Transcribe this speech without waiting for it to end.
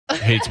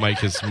hates Mike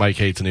because Mike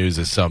hates news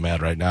is so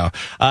mad right now.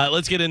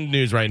 Let's get into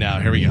news right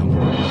now. Here we go. And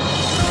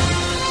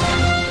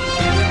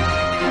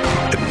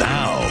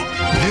now,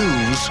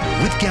 news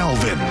with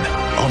Galvin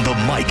on the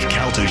Mike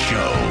Calta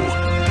Show.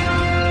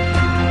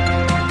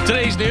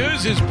 Today's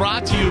news is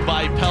brought to you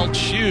by Pelt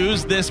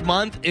Shoes. This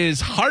month is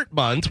Heart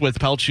Month, with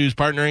Pelt Shoes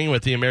partnering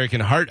with the American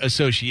Heart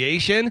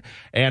Association.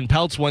 And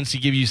Pelts wants to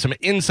give you some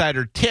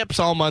insider tips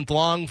all month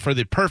long for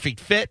the perfect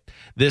fit.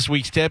 This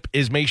week's tip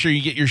is make sure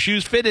you get your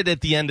shoes fitted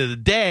at the end of the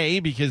day,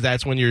 because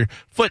that's when your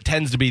foot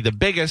tends to be the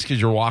biggest because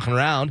you're walking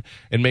around.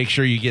 And make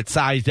sure you get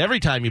sized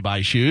every time you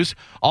buy shoes.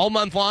 All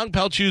month long,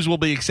 Pelt Shoes will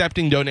be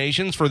accepting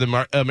donations for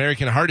the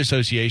American Heart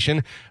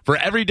Association. For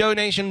every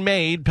donation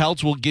made,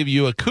 Pelts will give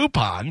you a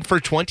coupon for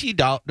 $20%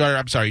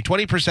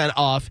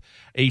 off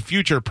a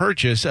future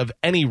purchase of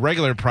any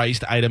regular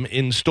priced item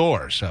in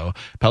store. So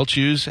Pelt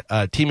Shoes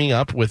teaming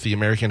up with the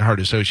American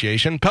Heart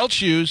Association. Pelt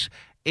Shoes,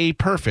 a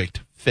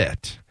perfect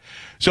fit.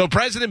 So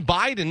President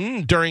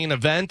Biden, during an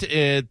event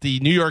at the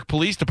New York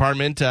Police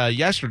Department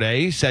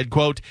yesterday, said,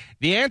 quote,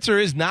 "The answer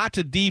is not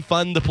to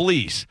defund the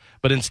police,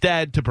 but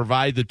instead to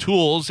provide the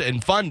tools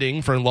and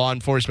funding for law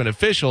enforcement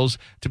officials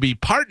to be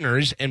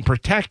partners and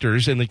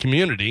protectors in the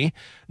community."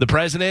 The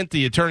president,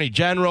 the attorney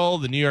general,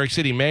 the New York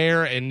City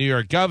mayor, and New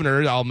York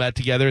governor all met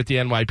together at the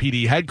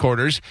NYPD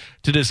headquarters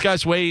to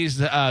discuss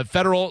ways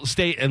federal,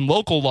 state, and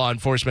local law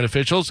enforcement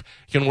officials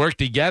can work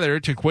together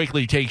to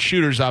quickly take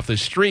shooters off the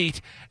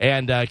street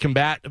and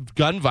combat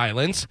gun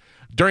violence.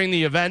 During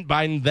the event,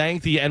 Biden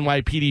thanked the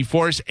NYPD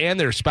force and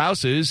their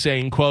spouses,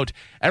 saying, quote,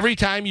 "Every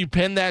time you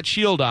pin that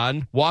shield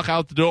on, walk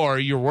out the door,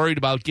 you're worried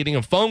about getting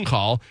a phone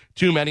call.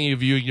 Too many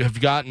of you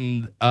have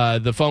gotten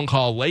the phone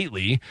call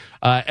lately.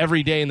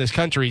 Every day in this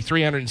country,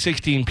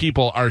 316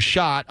 people are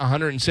shot,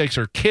 106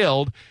 are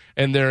killed,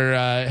 and there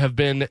have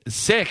been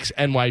 6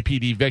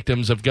 NYPD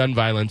victims of gun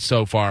violence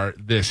so far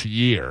this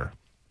year."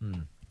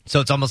 So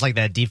it's almost like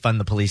that defund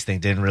the police thing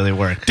didn't really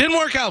work. Didn't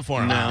work out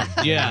for him. No.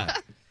 Yeah.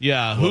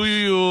 Yeah,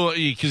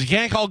 because you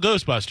can't call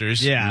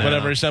Ghostbusters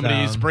whenever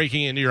somebody's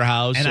breaking into your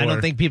house. And I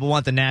don't think people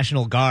want the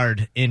National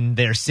Guard in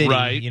their city,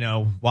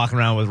 walking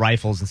around with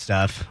rifles and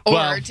stuff.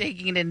 Or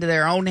taking it into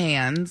their own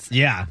hands.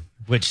 Yeah,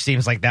 which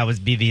seems like that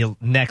would be the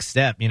next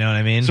step, you know what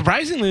I mean?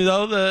 Surprisingly,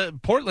 though, the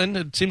Portland,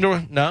 it seemed to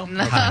did not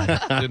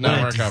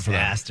work out for them.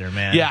 Disaster,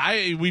 man.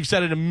 Yeah, we've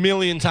said it a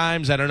million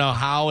times. I don't know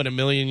how in a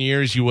million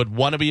years you would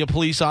want to be a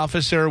police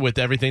officer with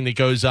everything that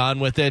goes on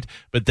with it,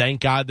 but thank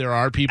God there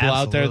are people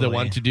out there that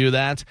want to do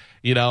that.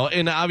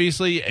 And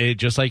obviously,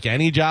 just like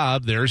any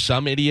job, there are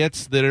some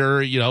idiots that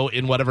are,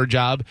 in whatever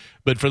job.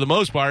 But for the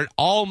most part,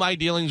 all my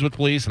dealings with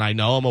police, and I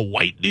know I'm a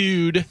white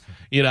dude,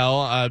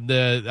 I'm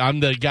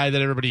the guy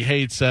that everybody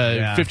hates,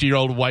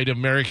 50-year-old white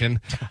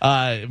American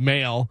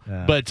male.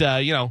 Yeah. But,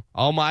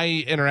 all my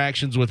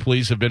interactions with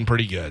police have been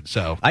pretty good.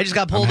 So I just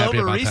got pulled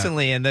over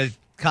recently, and the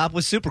cop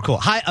was super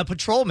cool. A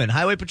patrolman,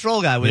 highway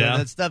patrol guy with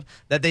that stuff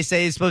that they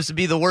say is supposed to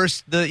be the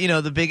worst,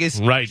 the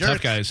biggest. Right, jerks.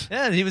 Tough guys.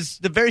 Yeah, he was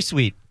very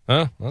sweet.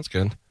 Oh, that's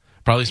good.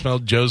 Probably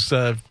smelled Joe's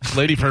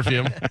lady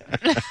perfume.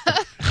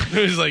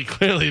 It was like,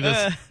 clearly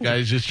this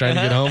guy's just trying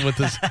to get home with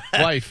his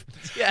wife.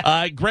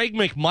 Yeah. Greg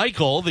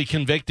McMichael, the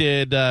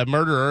convicted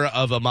murderer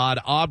of Ahmaud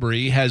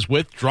Arbery, has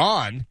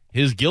withdrawn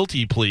his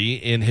guilty plea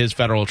in his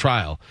federal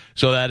trial.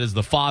 So that is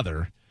the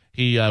father.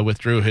 He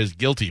withdrew his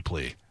guilty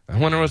plea. I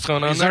wonder what's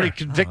going on there. He's already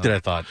convicted, I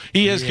thought.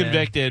 He is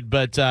convicted,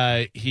 but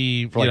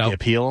he, for the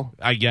appeal?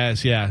 I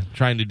guess,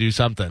 trying to do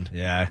something.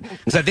 Yeah.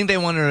 So I think they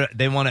want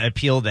to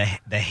appeal the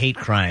hate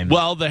crime.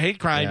 Well, the hate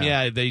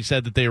crime, they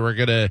said that they were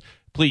going to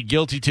plead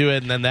guilty to it,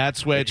 and then that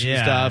switched and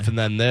stuff, and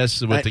then this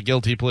with the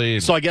guilty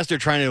plea. So I guess they're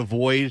trying to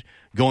avoid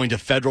going to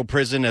federal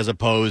prison as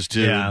opposed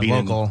to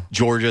being local. in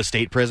Georgia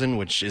state prison,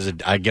 which is,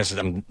 I guess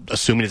I'm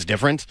assuming it's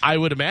different. I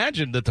would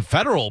imagine that the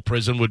federal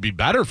prison would be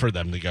better for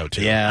them to go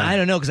to. Yeah. I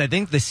don't know, because I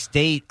think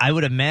I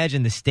would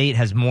imagine the state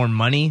has more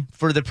money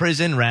for the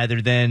prison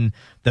rather than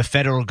the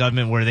federal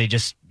government where they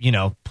just,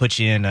 put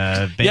you in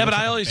a... Yeah, but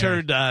I always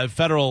heard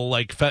federal,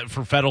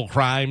 for federal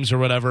crimes or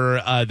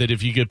whatever, that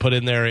if you get put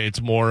in there, it's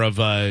more of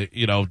a,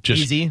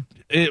 just... Easy?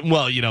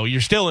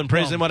 You're still in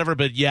prison, whatever,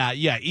 but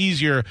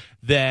easier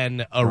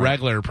than a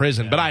regular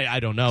prison. But I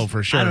don't know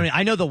for sure.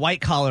 I know the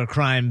white-collar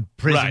crime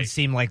prisons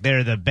seem like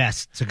they're the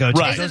best to go to.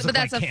 Right. But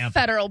that's a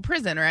federal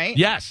prison, right?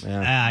 Yes.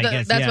 I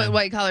guess, that's what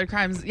white-collar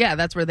crimes,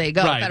 that's where they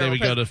go. Right, they would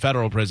go to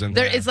federal prison.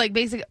 It's like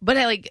basic, but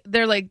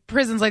they're like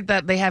prisons like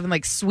that they have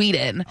in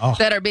Sweden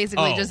that are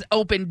basically just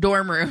open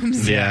dorm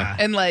rooms. Yeah.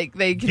 And they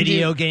can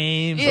video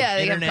games. Yeah,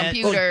 they internet. have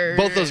computers.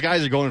 Both those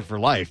guys are going for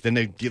life. Then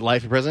they get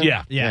life in prison?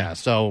 Yeah.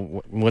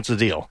 So what's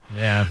the deal?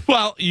 Yeah.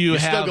 Well, you're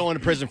still going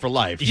to prison for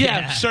life.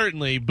 Yeah,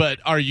 certainly. But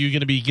are you going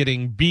to be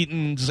getting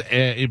beaten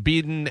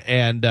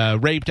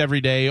and raped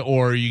every day,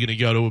 or are you going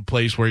to go to a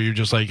place where you're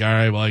just like, all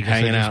right, well, I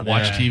guess I just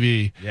watch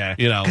TV? Yeah.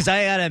 Because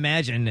I got to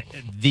imagine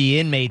the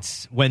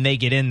inmates, when they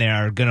get in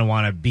there, are going to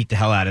want to beat the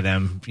hell out of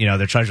them.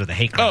 They're charged with a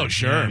hate crime. Oh,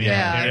 sure.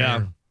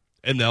 Yeah.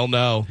 And they'll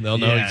know. They'll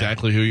know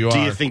exactly who you are. Do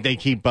you think they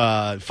keep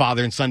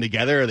father and son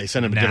together, or they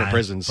send them to different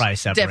prisons? Probably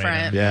separate.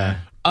 Different. Yeah.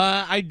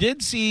 I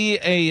did see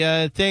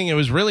a thing. It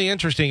was really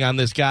interesting on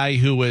this guy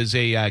who was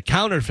a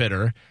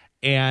counterfeiter,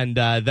 and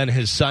then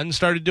his son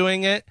started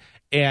doing it.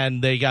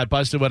 And they got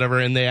busted, whatever,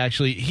 and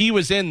he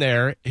was in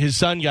there. His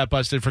son got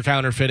busted for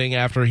counterfeiting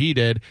after he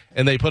did,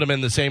 and they put him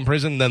in the same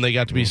prison, then they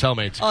got to be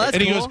cellmates. Oh, that's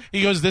and cool.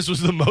 He goes, this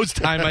was the most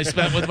time I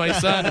spent with my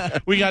son.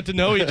 We got to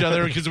know each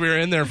other because we were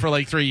in there for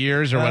like 3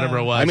 years or whatever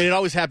it was. I mean, it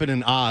always happened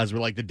in Oz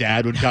where, like, the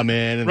dad would come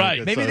in. And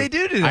right. Maybe they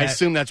do that. I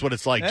assume that's what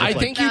it's like. I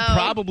think you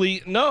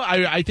probably,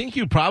 I think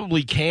you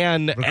probably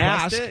can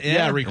ask. It?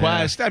 Yeah.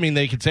 Request. I mean,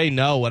 they could say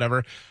no,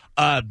 whatever.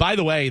 By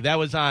the way, that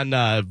was on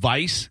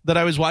Vice that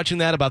I was watching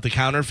that about the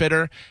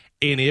counterfeiter.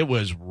 And it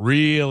was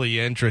really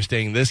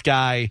interesting. This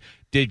guy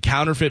did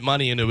counterfeit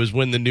money, and it was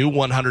when the new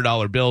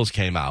 $100 bills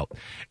came out.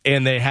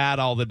 And they had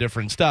all the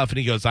different stuff. And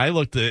he goes, I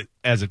looked at it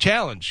as a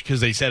challenge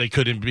because they said it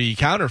couldn't be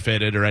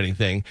counterfeited or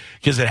anything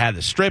because it had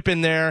the strip in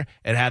there.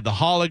 It had the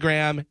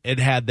hologram. It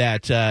had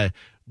that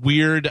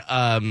weird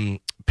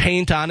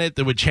paint on it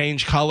that would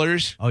change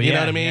colors. Oh, yeah. You know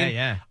what I mean?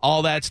 Yeah.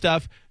 All that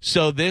stuff.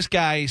 So this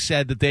guy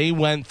said that they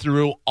went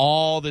through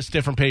all this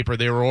different paper.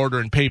 They were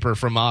ordering paper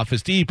from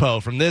Office Depot,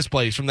 from this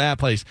place, from that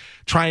place,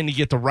 trying to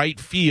get the right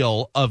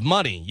feel of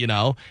money, you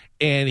know?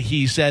 And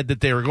he said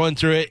that they were going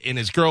through it, and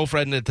his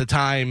girlfriend at the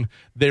time,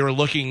 they were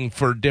looking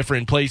for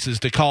different places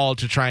to call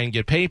to try and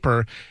get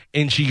paper.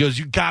 And she goes,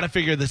 you got to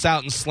figure this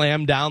out, and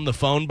slammed down the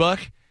phone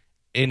book.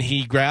 And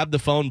he grabbed the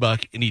phone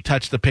book, and he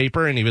touched the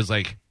paper, and he was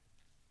like,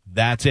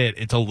 that's it.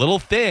 It's a little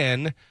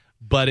thin,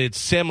 but it's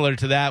similar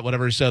to that,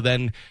 whatever. So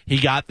then he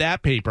got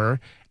that paper,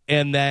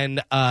 and then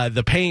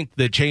the paint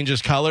that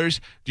changes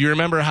colors. Do you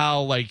remember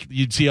how, like,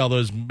 you'd see all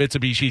those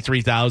Mitsubishi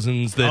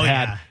 3000s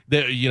that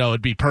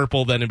it'd be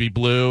purple, then it'd be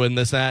blue, and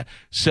this, that.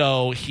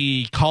 So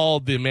he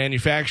called the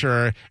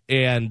manufacturer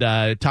and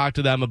talked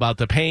to them about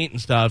the paint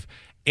and stuff.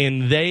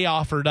 And they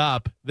offered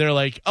up. They're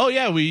like, "Oh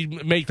yeah, we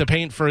make the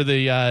paint for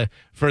the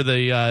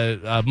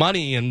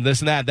money and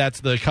this and that.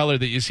 That's the color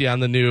that you see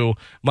on the new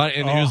money."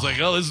 And he was like,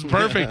 "Oh, this is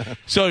perfect."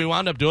 So he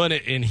wound up doing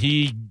it, and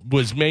he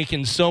was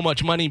making so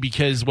much money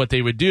because what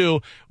they would do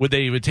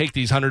they would take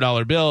these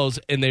 $100 bills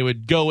and they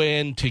would go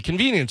into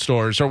convenience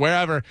stores or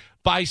wherever,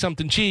 buy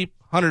something cheap,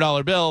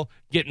 $100 bill,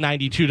 get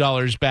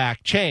 $92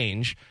 back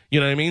change. You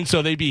know what I mean?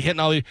 So they'd be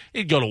hitting all the.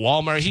 He'd go to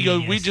Walmart. He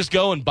goes, "We'd just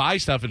go and buy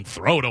stuff and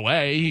throw it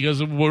away." He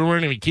goes, "We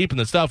weren't even keeping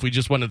the stuff. We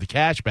just wanted the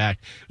cash back."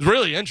 It was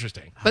really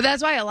interesting. But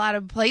that's why a lot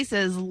of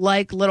places,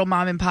 like little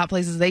mom and pop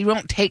places, they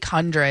don't take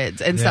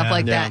hundreds and stuff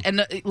like that. And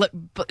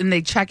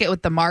they check it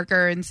with the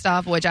marker and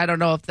stuff, which I don't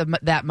know if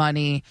that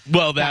money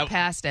got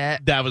past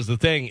it. That was the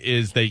thing,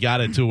 is they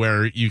got it to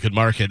where you could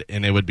mark it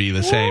and it would be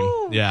the same.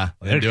 Yeah,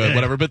 and do it,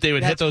 whatever. But they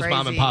would hit those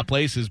mom and pop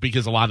places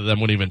because a lot of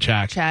them wouldn't even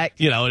check.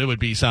 You know, it would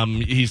be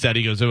some. He said,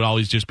 he goes, it would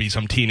always just be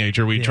some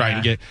teenager. We'd try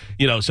and get,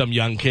 some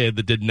young kid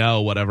that didn't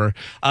know, whatever.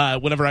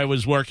 Whenever I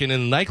was working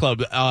in a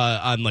nightclub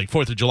on like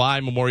 4th of July,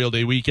 Memorial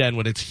Day weekend,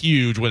 when it's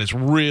huge, when it's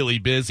really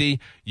busy,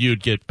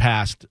 you'd get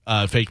past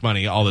fake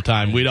money all the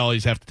time. We'd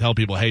always have to tell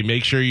people, hey,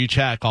 make sure you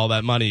check all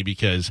that money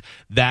because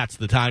that's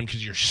the time,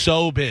 because you're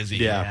so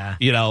busy,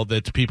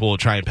 that people will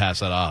try and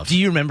pass that off. Do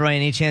you remember by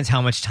any chance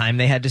how much time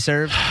they had to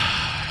serve?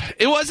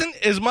 It wasn't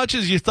as much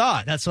as you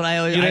thought. That's what I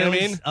always. You know what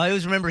I mean? I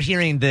always remember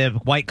hearing the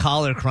white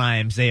collar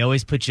crimes. They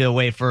always put you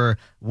away for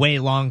way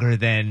longer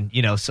than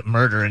some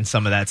murder and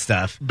some of that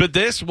stuff. But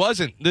this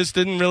wasn't. This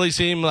didn't really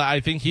seem. I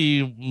think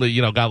he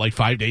got like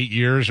 5 to 8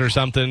 years or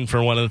something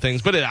for one of the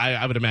things. But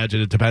I would imagine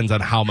it depends on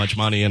how much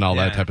money and all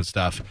that type of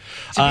stuff.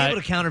 To be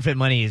able to counterfeit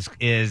money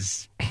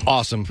is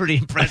awesome, pretty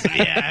impressive.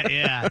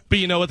 Yeah. But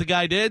you know what the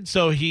guy did?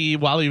 So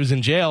while he was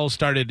in jail,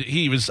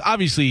 he was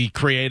obviously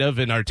creative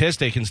and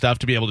artistic and stuff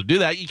to be able to do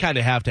that. You kind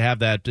of have to have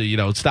that,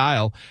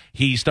 style.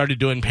 He started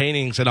doing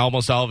paintings, and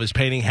almost all of his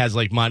painting has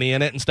like money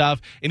in it and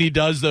stuff. And he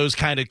does those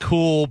kind of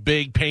cool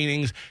big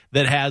paintings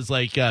that has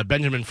like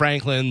Benjamin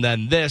Franklin,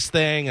 then this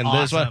thing and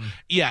this one.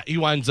 Yeah, he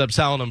winds up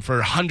selling them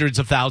for hundreds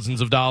of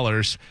thousands of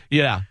dollars.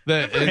 Yeah,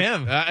 good for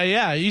him.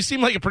 He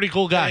seemed like a pretty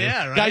cool guy.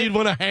 Right? Guy you'd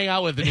want to hang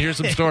out with and hear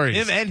some stories.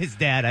 Him and his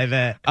dad, I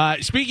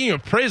bet. Speaking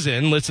of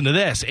prison, listen to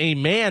this. A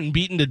man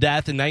beaten to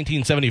death in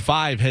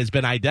 1975 has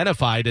been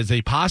identified as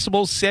a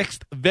possible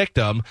sixth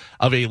victim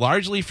of a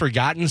largely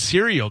forgotten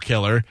serial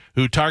killer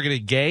who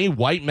targeted gay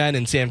white men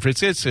in San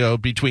Francisco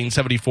between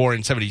 74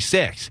 and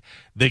 76.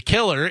 The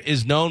killer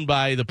is known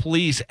by the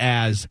police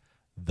as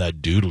the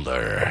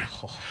Doodler.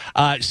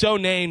 So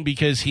named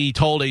because he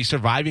told a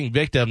surviving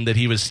victim that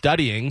he was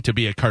studying to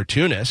be a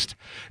cartoonist.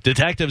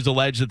 Detectives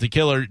allege that the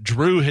killer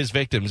drew his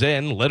victims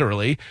in,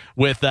 literally,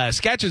 with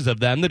sketches of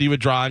them that he would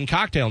draw on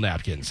cocktail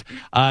napkins.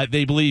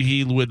 They believe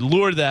he would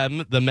lure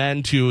the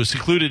men to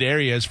secluded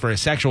areas for a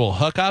sexual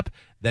hookup,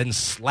 then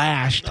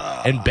slashed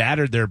and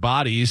battered their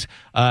bodies.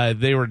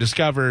 They were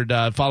discovered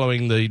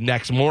following the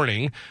next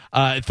morning.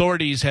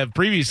 Authorities have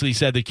previously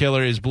said the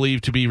killer is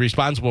believed to be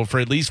responsible for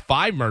at least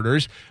 5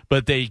 murders,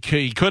 but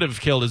he could have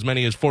killed as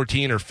many as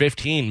 14 or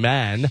 15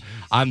 men.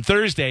 On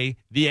Thursday,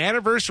 the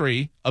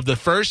anniversary of the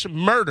first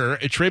murder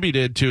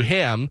attributed to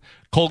him,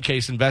 cold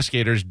case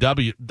investigators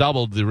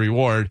doubled the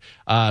reward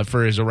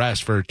for his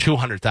arrest for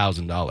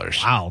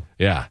 $200,000. Wow.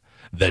 Yeah.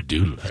 The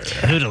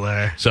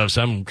doodler. So if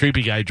some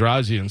creepy guy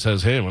draws you and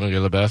says, hey, want to go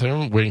to the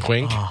bathroom? Wink,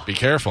 wink. Be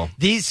careful.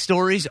 These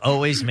stories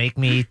always make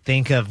me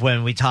think of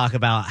when we talk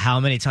about how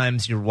many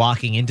times you're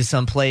walking into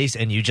some place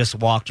and you just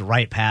walked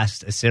right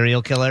past a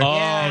serial killer. Oh,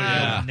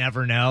 yeah. You'll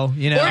never know.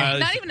 Or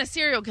not even a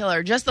serial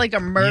killer, just like a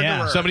murderer.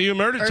 Yeah. Somebody who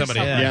murdered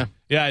somebody.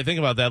 Yeah, I think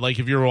about that. Like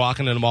if you were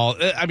walking in a mall,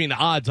 I mean,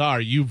 odds are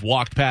you've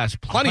walked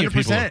past plenty of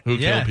people who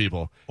kill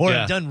people. Or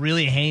have done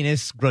really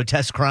heinous,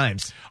 grotesque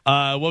crimes.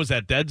 What was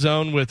that, Dead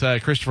Zone with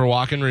Christopher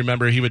Walken?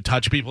 Remember, he would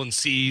touch people and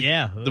see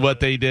what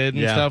they did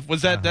and stuff.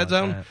 Was that Dead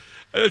Zone?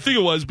 I think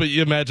it was, but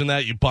you imagine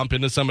that. You bump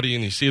into somebody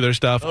and you see their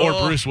stuff. Or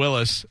Bruce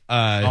Willis.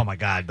 Oh, my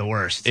God, the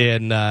worst.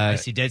 I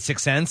see Dead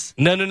Sixth Sense?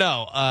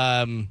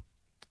 No.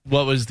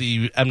 What was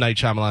the M. Night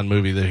Shyamalan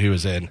movie that he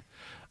was in?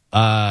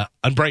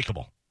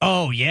 Unbreakable.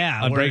 Oh,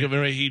 yeah.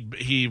 Unbreakable.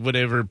 He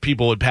whenever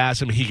people would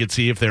pass him, he could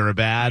see if they were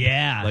bad.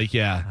 Yeah.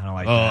 I don't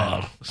like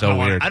that. So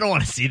weird. I don't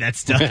want to see that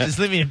stuff. Just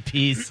leave me in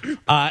peace.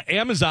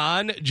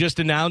 Amazon just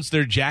announced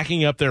they're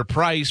jacking up their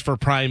price for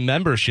Prime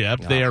membership.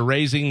 They are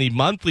raising the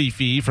monthly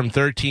fee from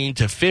 $13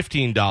 to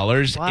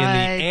 $15, and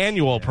the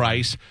annual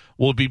price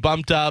will be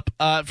bumped up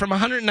from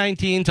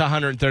 $119 to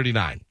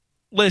 $139.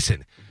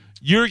 Listen.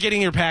 You're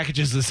getting your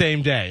packages the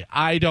same day.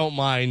 I don't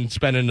mind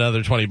spending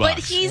another $20. But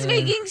he's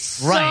making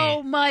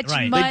so much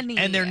money.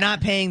 And they're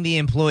not paying the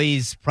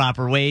employees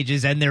proper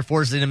wages, and they're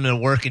forcing them to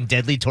work in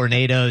deadly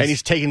tornadoes. And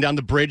he's taking down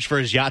the bridge for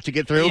his yacht to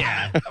get through.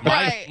 Yeah.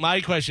 My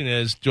question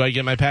is, do I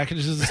get my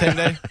packages the same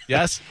day?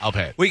 Yes? I'll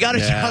pay it. We got to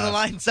draw the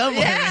line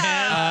somewhere,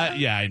 man.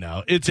 I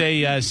know. It's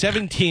a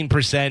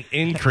 17%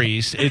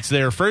 increase. It's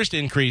their first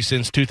increase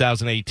since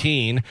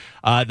 2018.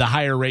 The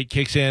higher rate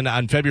kicks in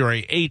on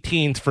February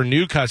 18th for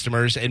new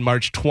customers and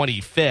March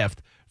 25th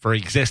for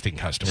existing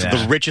customers. So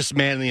the richest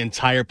man on the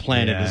entire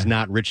planet is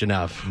not rich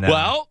enough. No.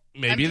 Well,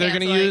 maybe they're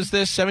going to use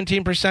this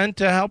 17%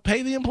 to help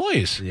pay the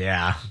employees.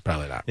 Yeah.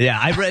 Probably not. Yeah,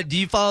 I read. Do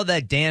you follow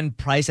that Dan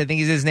Price, I think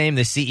is his name,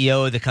 the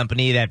CEO of the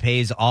company that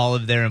pays all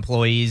of their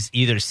employees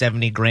either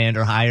 $70,000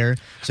 or higher?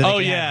 So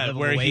they can have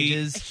livable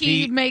wages?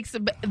 He makes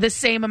the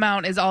same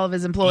amount as all of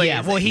his employees.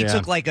 Yeah, well, he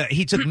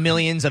took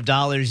millions of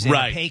dollars in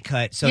a pay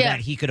cut so that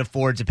he could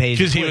afford to pay his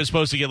because he was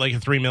supposed to get like a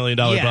 $3 million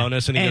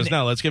bonus, and he goes,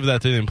 no, let's give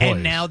that to the employees.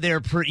 And now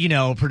they're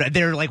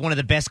like one of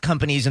the best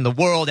companies in the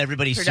world.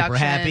 Everybody's super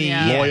happy.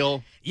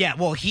 Loyal. Yeah,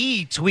 well,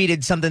 he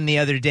tweeted something the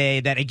other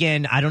day that,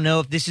 again, I don't know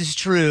if this is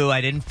true.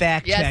 I didn't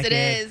fact check it.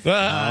 Yes, it is.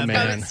 Oh,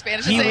 man.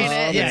 Spanish is saying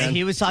it. Yeah,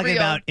 he was talking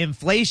about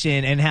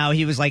inflation and how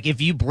he was like,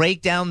 if you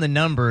break down the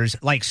numbers,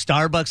 like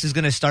Starbucks is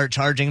going to start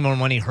charging more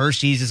money,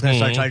 Hershey's is going to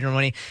start charging more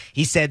money.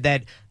 He said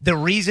that the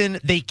reason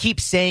they keep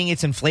saying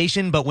it's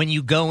inflation, but when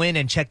you go in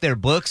and check their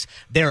books,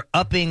 they're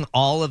upping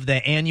all of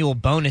the annual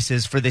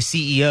bonuses for the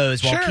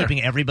CEOs while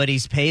keeping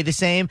everybody's pay the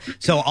same.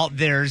 So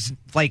there's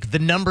like the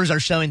numbers are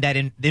showing that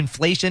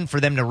inflation for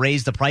them to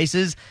raise the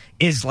prices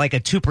is like a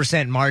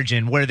 2%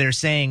 margin, where they're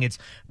saying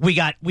we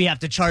have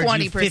to charge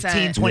 20%. You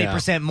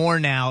 15-20% more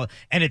now,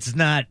 and it's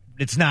not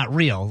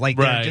real. Like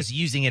they're just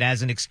using it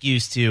as an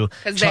excuse to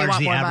charge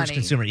the average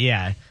consumer.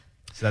 Yeah.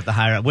 So that the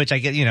higher, which I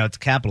get, it's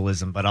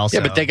capitalism, but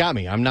also but they got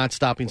me. I'm not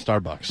stopping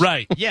Starbucks.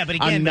 Right. Yeah, but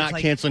again, I'm not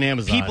canceling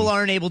Amazon. People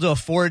aren't able to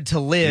afford to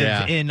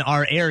live in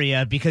our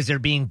area because they're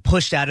being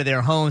pushed out of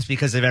their homes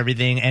because of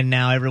everything, and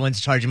now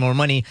everyone's charging more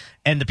money.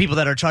 And the people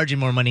that are charging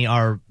more money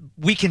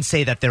we can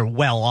say that they're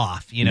well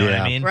off. You know what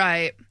I mean?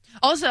 Right.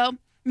 Also,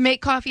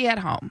 make coffee at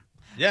home.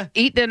 Yeah.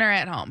 Eat dinner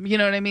at home. You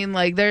know what I mean?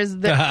 Like those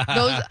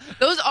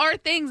are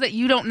things that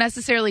you don't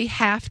necessarily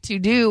have to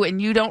do,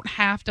 and you don't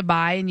have to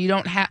buy, and you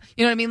don't have,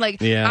 you know what I mean?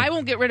 Like I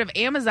won't get rid of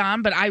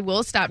Amazon, but I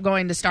will stop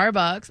going to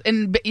Starbucks,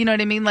 and you know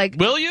what I mean? Like,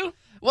 will you?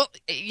 Well,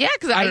 yeah,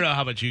 because I don't know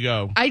how much you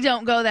go. I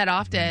don't go that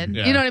often.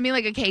 Yeah. You know what I mean?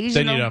 Like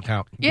occasionally. Then you don't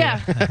count. Yeah,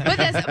 but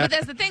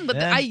that's the thing. But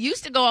I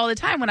used to go all the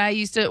time when I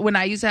used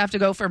to have to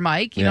go for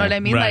Mike. You know what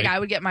I mean? Right. Like I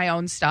would get my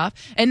own stuff,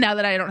 and now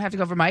that I don't have to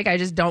go for Mike, I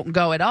just don't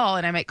go at all,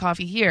 and I make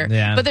coffee here.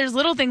 Yeah. But there's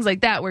little things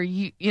like that where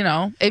you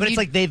know. But it's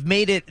like they've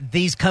made it.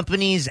 These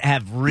companies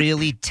have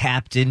really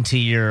tapped into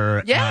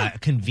your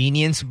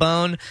convenience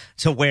bone,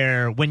 to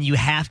where when you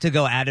have to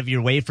go out of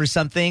your way for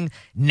something,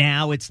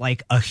 now it's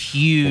like a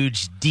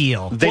huge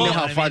deal. They know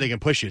how far they can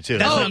push you, too.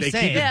 That's what I'm they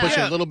saying. keep pushing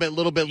Yeah. a little bit,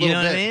 little bit, You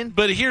little know bit. what I mean?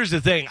 But here's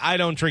the thing. I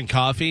don't drink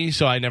coffee,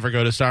 so I never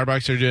go to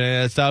Starbucks or do any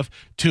of that stuff.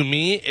 To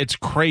me, it's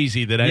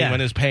crazy that anyone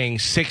is paying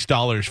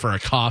 $6 for a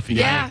coffee.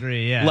 Yeah. I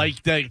agree, yeah.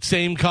 Like that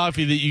same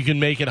coffee that you can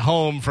make at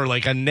home for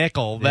like a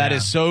nickel. That Yeah.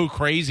 is so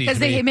crazy Because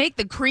to me. they make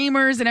the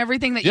creamers and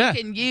everything that Yeah.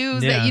 you can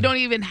use Yeah. that you don't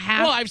even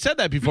have. Well, I've said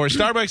that before.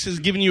 Starbucks has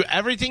given you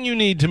everything you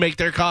need to make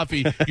their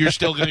coffee. You're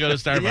still going to go to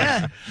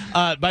Starbucks.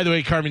 Yeah. By the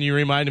way, Carmen, you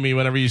reminded me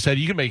whenever you said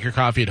you can make your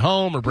coffee at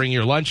home or bring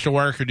your lunch to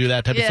work or do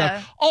that type of Yeah.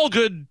 stuff. All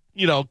good,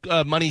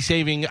 money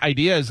saving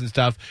ideas and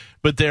stuff.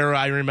 But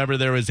I remember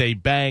there was a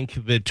bank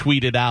that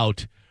tweeted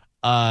out,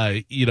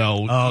 you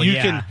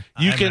yeah.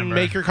 I can remember.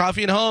 make your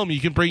coffee at home.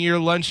 You can bring your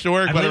lunch to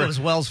work. I believe whatever. it was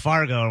Wells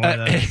Fargo or one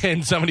of those.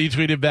 And somebody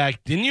tweeted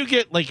back, "Didn't you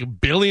get like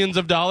billions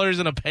of dollars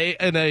in a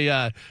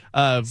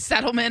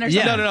settlement or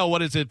Yeah. something. No.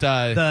 What is it?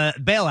 The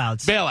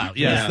bailouts. Bailout.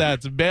 Yes, Yeah.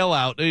 that's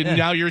bailout. And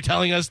now you're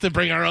telling us to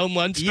bring our own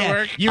lunch to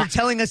work. You're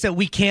telling us that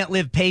we can't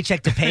live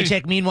paycheck to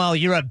paycheck. Meanwhile,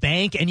 you're a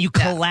bank and you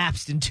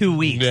collapsed in 2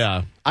 weeks.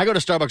 Yeah. I go to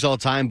Starbucks all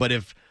the time, but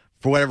if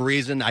for whatever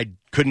reason I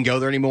couldn't go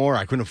there anymore,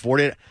 I couldn't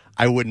afford it,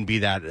 I wouldn't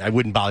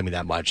bother me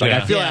that much. Like Yeah.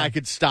 I feel Yeah. like I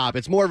could stop.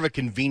 It's more of a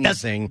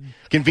convenience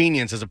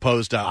as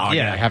opposed to I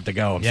have to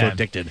go. I'm so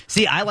addicted.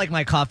 See, I like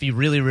my coffee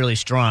really, really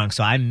strong,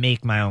 so I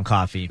make my own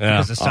coffee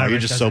because the Starbucks You're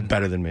just so doesn't-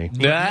 better than me.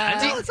 Yeah.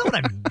 No, that's not what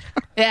I'm.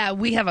 Yeah,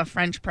 we have a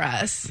French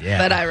press Yeah.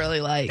 that I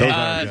really like. Those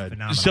are good.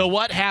 Phenomenal. So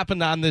what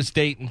happened on this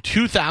date in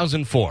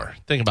 2004?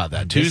 Think about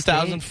that.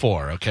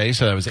 2004. Okay,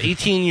 so that was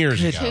 18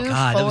 years ago.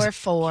 God, that was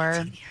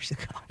 244. years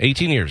ago.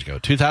 18 years ago.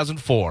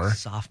 2004.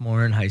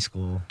 Sophomore in high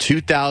school.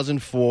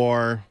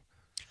 2004.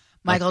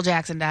 Michael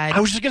Jackson died. I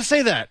was just going to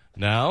say that,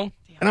 No.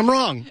 and I'm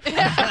wrong. We both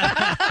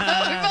are.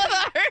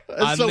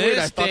 That's On so weird.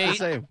 I this thought the date,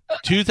 same.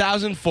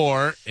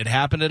 2004. It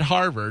happened at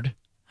Harvard.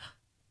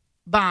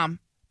 Bomb.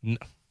 No.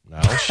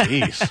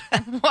 Jeez.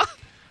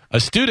 A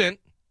student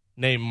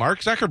named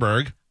Mark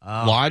Zuckerberg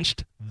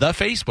launched the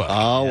Facebook.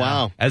 Oh,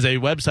 wow. As a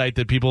website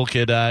that people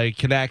could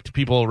connect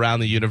people around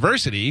the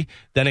university,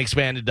 then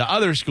expanded to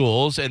other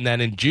schools, and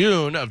then in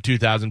June of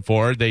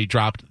 2004, they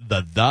dropped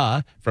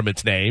the from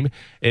its name,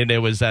 and it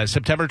was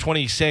September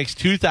 26,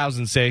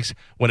 2006,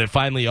 when it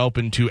finally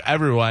opened to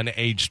everyone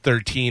aged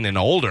 13 and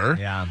older.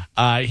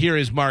 Yeah. Here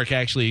is Mark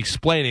actually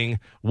explaining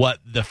what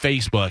the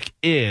Facebook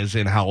is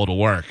and how it'll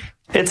work.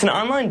 It's an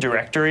online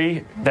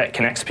directory that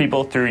connects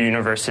people through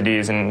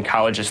universities and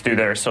colleges through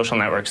their social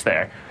networks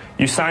there.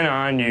 You sign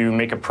on, you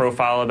make a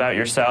profile about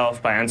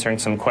yourself by answering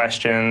some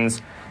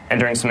questions,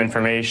 entering some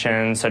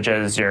information such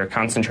as your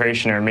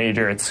concentration or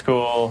major at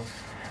school,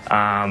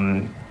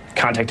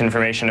 contact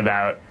information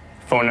about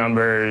phone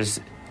numbers,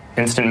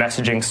 instant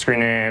messaging screen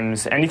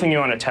names, anything you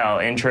want to tell,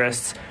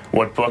 interests,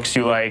 what books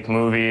you like,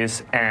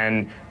 movies,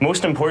 and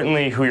most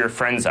importantly, who your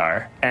friends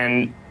are.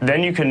 And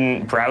then you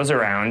can browse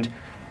around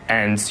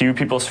and see who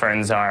people's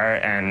friends are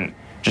and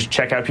just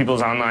check out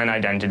people's online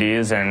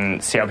identities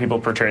and see how people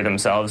portray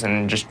themselves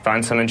and just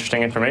find some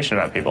interesting information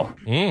about people.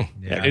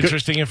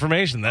 Interesting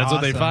information. That's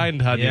what they Awesome.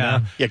 find. How do you Yeah.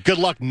 know? Yeah, good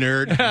luck,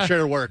 nerd. I'm sure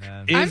it'll work.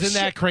 Isn't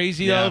that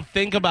crazy though?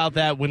 Think about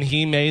that. When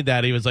he made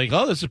that, he was like,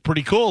 "Oh, this is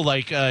pretty cool."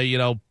 Like,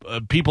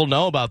 people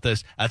know about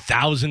this.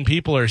 1,000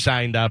 people are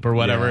signed up, or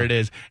whatever it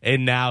is,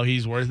 and now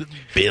he's worth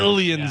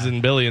billions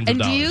and billions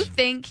And of do dollars. you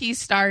think he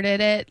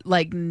started it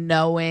like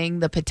knowing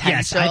the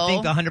potential? Yes, I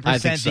think 100% I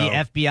think so. the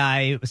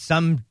FBI,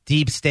 some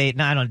deep state,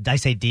 I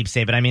say deep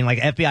state, but I mean like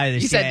FBI, the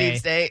You said CIA. deep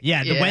state?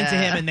 Yeah, they went to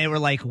Yeah. him and they were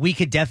like, we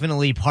could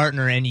definitely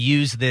partner and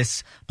use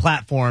this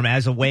platform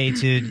as a way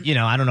to,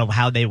 I don't know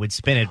how they would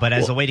spin it, but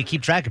as a way to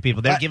keep track of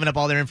people. They're giving up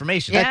all their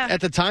information. Yeah.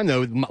 At the time,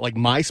 though, like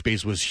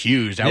MySpace was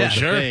huge. That Yeah, was the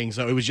sure. thing.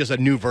 So it was just a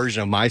new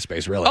version of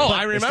MySpace, really. Oh, But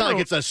I It's remember- not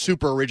like it's a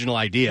super original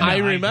idea. I I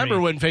remember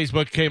agree. when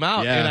Facebook came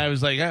out, Yeah. and I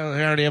was like, "Oh,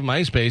 I already have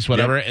MySpace,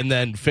 whatever." And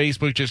then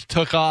Facebook just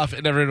took off,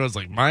 and everyone was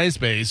like,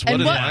 "MySpace? What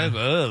And is what-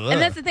 MySpace?"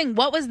 And that's the thing.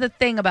 What was the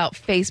thing about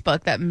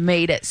Facebook that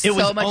made it so It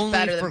was much only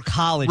better for than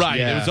college. Right.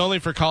 Yeah. It was only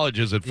for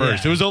colleges at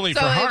first. Yeah. It was only so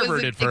for it Harvard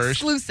was at first.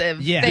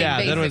 exclusive. Yeah. thing,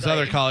 Yeah, then it was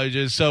other basically.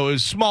 colleges, so it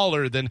was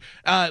smaller than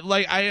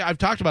I've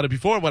talked about it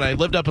before. When I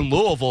lived up in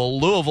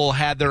Louisville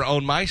had their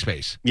own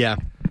MySpace, Yeah.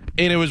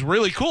 and it was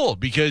really cool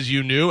because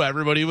you knew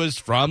everybody was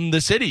from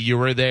the city. You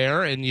were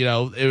there, and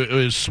it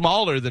was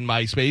smaller than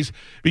MySpace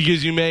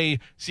because you may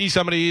see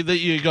somebody that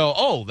you go,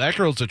 "Oh, that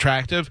girl's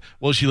attractive."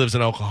 Well, she lives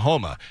in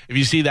Oklahoma. If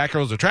you see that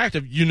girl's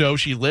attractive,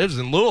 she lives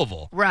in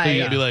Louisville. Right. So you're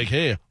gonna be like,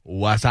 "Hey,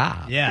 what's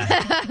up?" Yeah.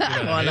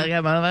 Want to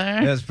come over?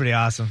 It was pretty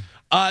awesome.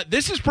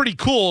 This is pretty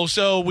cool.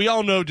 So we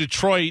all know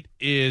Detroit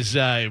is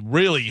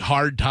really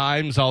hard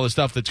times, all the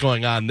stuff that's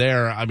going on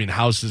there. I mean,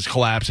 houses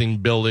collapsing,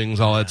 buildings,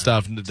 all that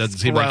stuff. It doesn't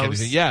seem like gross.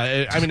 anything.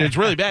 Yeah, I mean, it's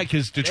really bad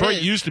because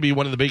Detroit used to be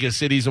one of the biggest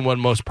cities and one of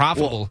the most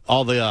profitable. Well,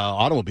 all the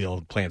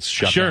automobile plants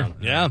shut down.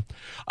 Yeah.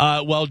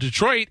 Well,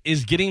 Detroit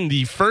is getting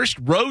the first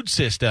road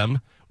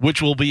system which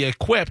will be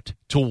equipped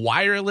to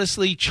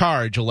wirelessly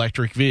charge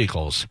electric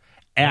vehicles.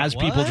 as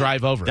What? people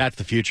drive over. That's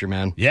the future,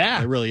 man.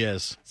 Yeah. It really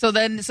is. So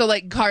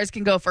like cars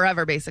can go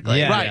forever, basically.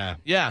 Yeah. Right.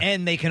 Yeah.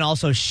 And they can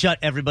also shut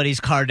everybody's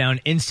car down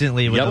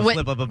instantly with the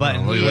flip of a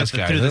button. Look at this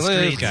guy. Through the Look at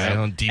this streets. guy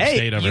on deep Hey,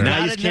 state over you here. Now you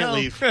gotta just can't know.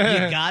 leave.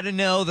 You gotta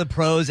know the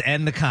pros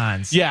and the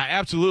cons. Yeah,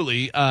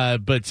 absolutely.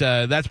 But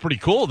that's pretty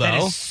cool, though.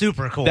 That is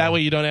super cool. That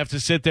way you don't have to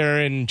sit there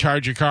and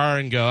charge your car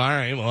and go, all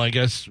right, well, I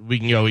guess we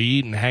can go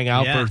eat and hang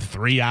out Yeah. for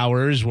 3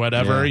 hours,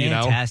 whatever, Yeah. you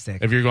know, Fantastic.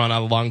 if you're going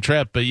on a long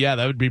trip. But yeah,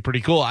 that would be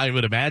pretty cool. I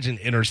would imagine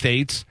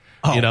interstates,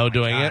 Oh, you know, my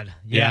doing God. it.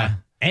 Yeah.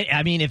 And,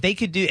 I mean, if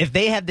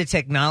they had the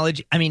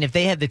technology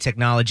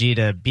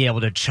to be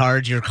able to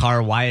charge your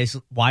car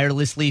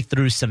wirelessly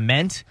through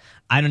cement,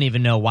 I don't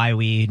even know why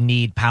we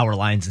need power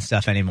lines and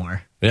stuff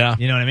anymore. Yeah.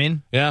 You know what I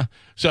mean? Yeah.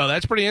 So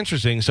that's pretty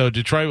interesting. So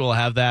Detroit will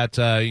have that,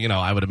 you know,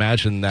 I would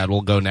imagine that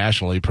will go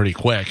nationally pretty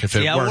quick if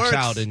See it how it works works.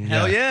 out. And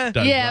Hell yeah.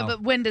 does Yeah, well.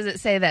 but when does it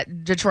say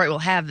that Detroit will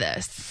have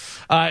this?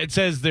 It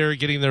says they're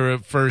getting their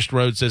first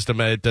road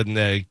system. It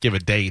doesn't give a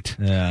date.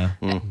 Yeah.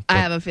 I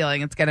have a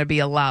feeling it's going to be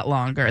a lot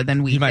longer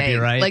than we You think. might be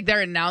right. Like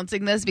they're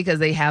announcing this because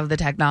they have the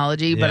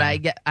technology, but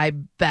Yeah. I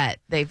bet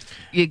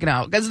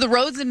because the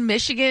roads in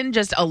Michigan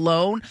just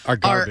alone Are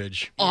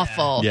garbage.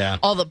 awful. Yeah.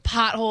 All the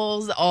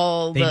potholes,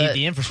 all They the need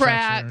the infrastructure,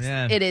 cracks.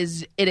 yeah.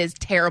 It is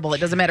terrible. It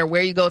doesn't matter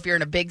where you go. If you're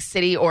in a big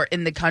city or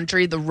in the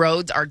country, the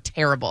roads are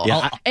terrible.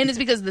 Yeah, And it's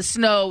because of the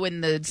snow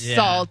and the Yeah,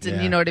 salt and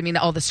yeah. you know what I mean,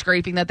 all the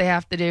scraping that they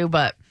have to do.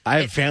 But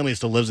I have family that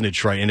still lives in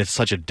Detroit, and it's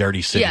such a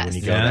dirty city Yes. when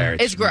you go Yeah. there.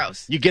 It's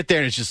gross. You get there,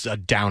 and it's just a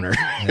downer.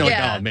 You're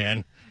Yeah. like, oh,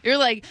 man. you're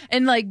like,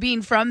 and like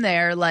being from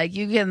there, like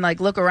you can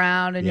like look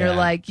around and you're Yeah.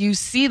 like, you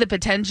see the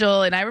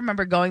potential. And I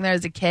remember going there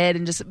as a kid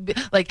and just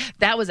like,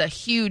 that was a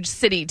huge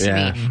city to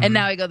Yeah. me. And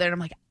now I go there and I'm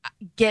like,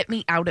 get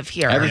me out of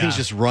here. Everything's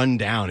just run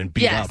down and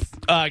beat Yes.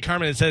 up.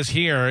 Carmen, it says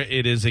here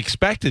it is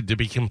expected to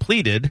be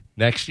completed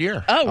next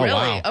year. Oh, Oh, really?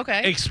 wow.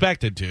 Okay.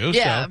 Expected to.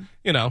 Yeah. So,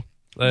 you know.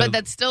 But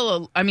that's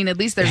still, I mean, at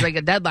least there's like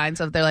a deadline.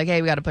 So if they're like,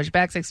 hey, we got to push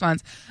back 6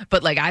 months.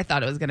 But like, I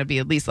thought it was going to be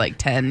at least like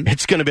 10.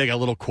 It's going to be like a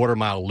little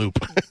quarter-mile loop.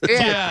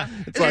 Yeah.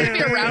 It's going to be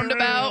a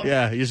roundabout.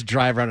 Yeah, you just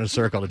drive around in a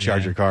circle to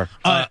charge your car.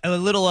 A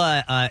little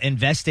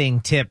investing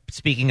tip.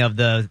 Speaking of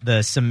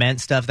the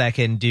cement stuff that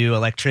can do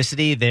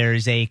electricity,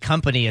 there's a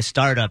company, a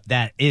startup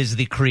that is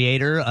the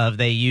creator of.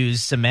 They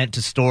use cement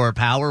to store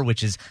power,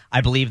 which is,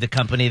 I believe, the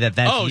company that's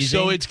using.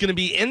 So it's going to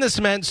be in the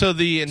cement. So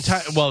the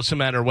entire,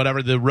 cement or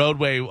whatever, the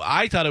roadway,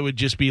 I thought it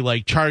would just be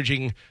like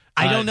charging.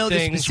 I don't know the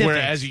things specifics. where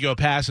as you go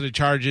past it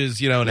charges,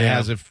 you know, and it Yeah.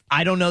 has a.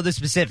 I don't know the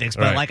specifics,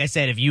 but Right. like I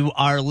said, if you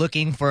are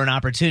looking for an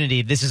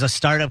opportunity, this is a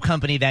startup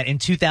company that in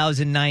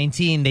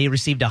 2019 they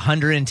received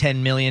 $110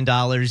 million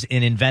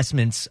in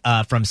investments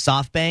from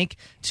SoftBank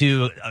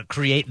to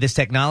create this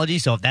technology.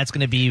 So if that's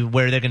going to be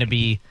where they're going to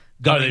be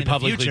going, Are they in the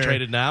publicly future,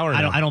 traded now, or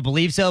no? I don't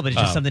believe so, but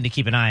it's just something to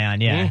keep an eye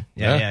on. Yeah,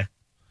 Yeah. yeah.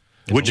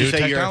 Would you new say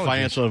you're a technology.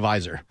 financial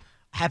advisor?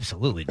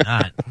 Absolutely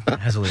not.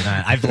 Absolutely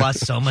not. I've lost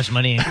so much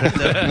money in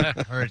crypto.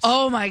 It hurts.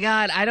 Oh my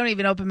God. I don't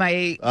even open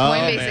my Oh,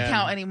 Coinbase man.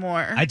 account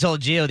anymore. I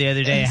told Gio the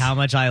other day how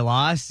much I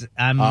lost.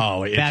 I'm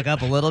back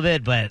up a little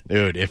bit, but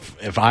Dude,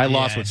 if I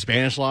lost Yeah. with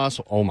Spanish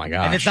loss, oh my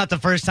gosh. and it's not the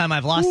first time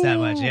I've lost that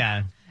much.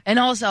 Yeah. And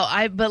also,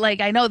 I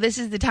know this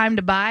is the time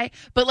to buy,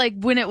 but like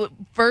when it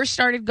first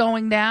started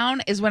going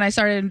down is when I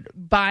started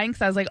buying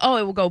because I was like, oh,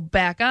 it will go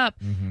back up.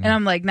 And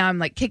I'm like, now I'm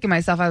like kicking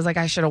myself. I was like,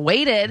 I should have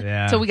waited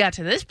Yeah. till we got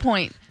to this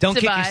point. Don't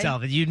to kick buy.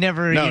 yourself. You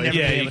never, No, you never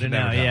yeah, be you able to can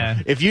know. never know. Yeah.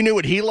 If you knew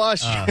what he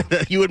lost,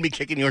 you wouldn't be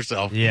kicking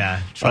yourself.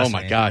 Yeah. Oh Trust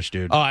my me. gosh,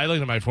 dude. Oh, I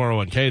looked at my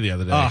 401k the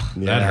other day. Oh,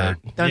 that yeah. hurt.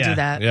 Don't Yeah. do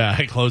that. Yeah,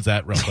 I closed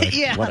that real quick.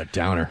 Yeah. What a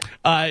downer.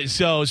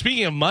 So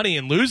speaking of money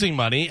and losing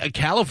money, a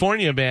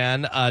California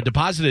man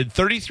deposited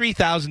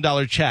 $33,000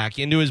 check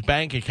into his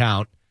bank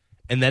account,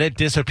 and then it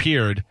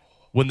disappeared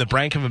when the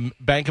Bank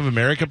of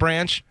America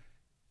branch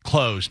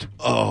closed.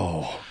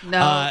 Oh.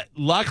 No.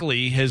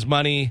 Luckily, his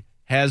money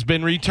has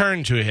been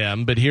returned to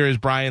him, but here is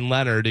Brian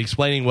Leonard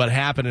explaining what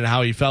happened and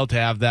how he felt to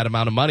have that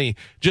amount of money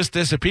just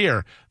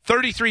disappear.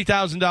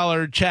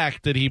 $33,000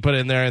 check that he put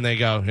in there, and they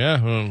go, yeah,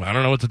 I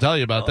don't know what to tell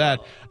you about that.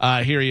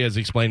 Here he is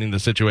explaining the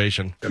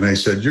situation. And I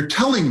said, you're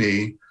telling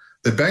me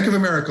that Bank of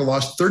America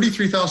lost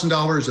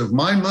 $33,000 of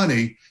my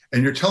money,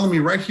 and you're telling me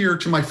right here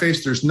to my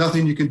face there's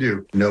nothing you can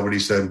do. Nobody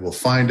said, we'll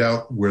find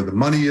out where the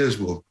money is,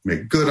 we'll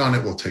make good on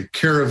it, we'll take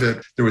care of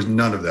it. There was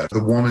none of that.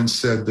 The woman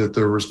said that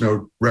there was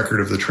no record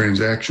of the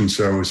transaction,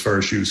 so as far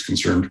as she was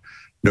concerned,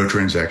 no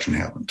transaction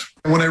happened.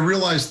 When I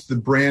realized the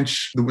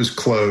branch that was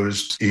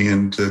closed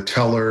and the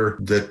teller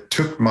that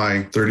took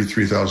my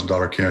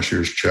 $33,000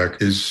 cashier's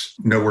check is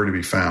nowhere to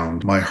be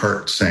found, my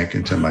heart sank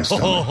into my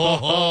stomach.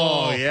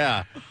 Oh,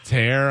 yeah.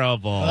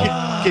 Terrible.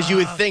 Because you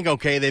would think,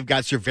 okay, they've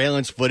got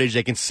surveillance footage.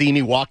 They can see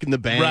me walk in the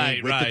bank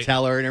Right, with the right.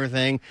 teller and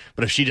everything.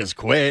 But if she just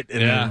quit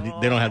and Yeah.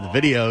 they don't have the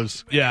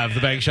videos, Yeah, if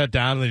the bank shut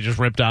down and they just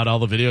ripped out all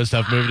the video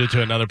stuff, moved it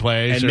to another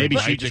place. And or maybe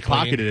she wiped just it clean.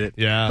 pocketed it.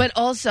 Yeah. But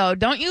also,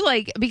 don't you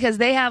like, because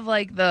they have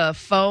like the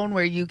phone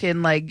where you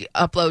can like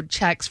upload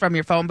checks from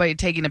your phone by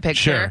taking a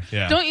picture. Sure,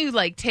 yeah. Don't you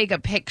like take a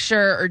picture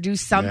picture or do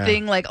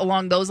something like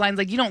along those lines.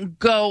 Like you don't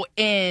go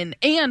in,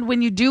 and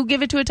when you do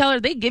give it to a teller,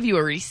 they give you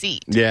a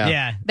receipt.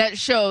 Yeah. That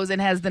shows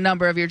and has the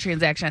number of your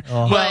transaction.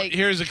 Well,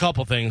 here's a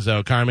couple things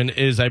though, Carmen.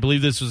 Is I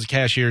believe this was a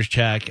cashier's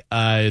check,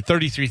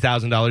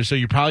 $33,000. So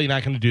you're probably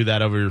not going to do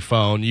that over your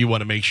phone. You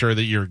want to make sure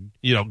that you're,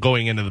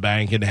 going into the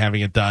bank and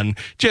having it done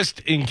just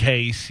in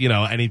case,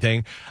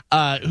 anything.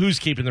 Who's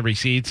keeping the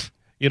receipts?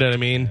 You know what I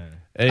mean?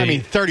 I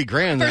mean,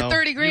 $30,000 For though.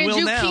 $30,000,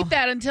 you keep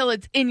that until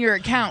it's in your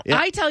account. Yeah.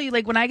 I tell you,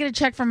 like when I get a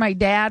check from my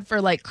dad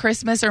for like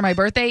Christmas or my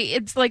birthday,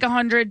 it's like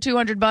 $100,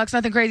 $200,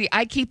 nothing crazy.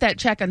 I keep that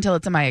check until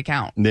it's in my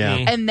account. Yeah.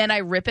 And then I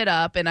rip it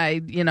up and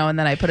and then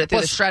I put it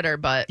through the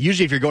shredder. But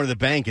usually, if you're going to the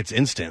bank, it's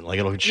instant. Like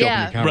it'll show up in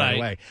your account right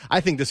away.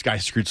 I think this guy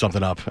screwed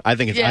something up. I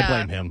think I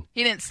blame him.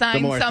 He didn't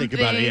sign more I think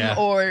about it,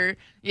 something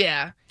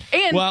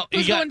And he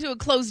was going to a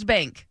closed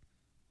bank.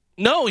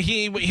 No,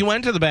 he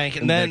went to the bank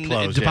and then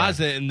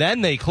deposited, and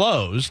then they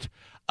closed.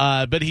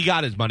 But he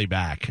got his money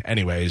back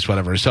anyways,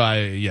 whatever. So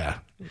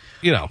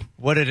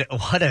what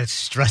a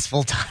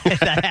stressful time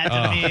that had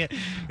to be.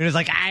 It was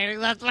like, I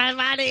lost my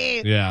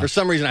money. Yeah. For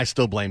some reason, I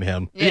still blame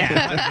him.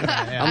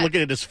 Yeah. I'm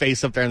looking at his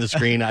face up there on the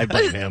screen. I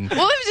blame him.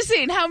 Well, I'm just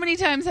saying, how many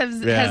times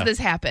has this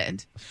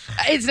happened?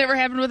 It's never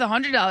happened with a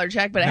 $100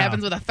 check, but it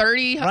happens with a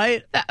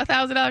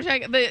 $30,000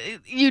 check.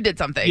 You did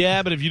something.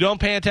 Yeah, but if you don't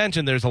pay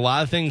attention, there's a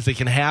lot of things that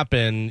can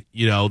happen,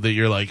 that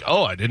you're like,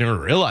 oh, I didn't even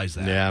realize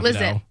that. Yeah.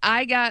 Listen,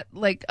 I got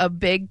like a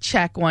big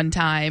check one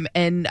time,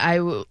 and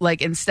I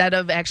instead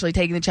of actually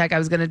taking the check, I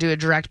was going to do a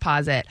direct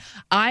deposit.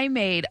 I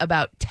made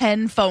about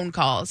 10 phone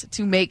calls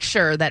to make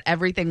sure that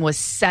everything was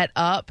set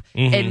up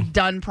and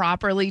done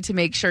properly to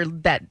make sure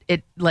that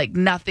it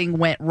nothing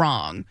went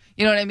wrong.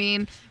 You know what I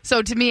mean?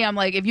 So to me, I'm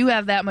like, if you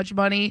have that much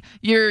money,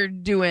 you're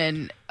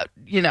doing,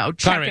 checking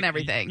Carmen,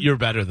 everything. You're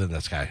better than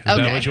this guy. Is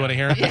okay. that what you want to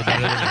hear?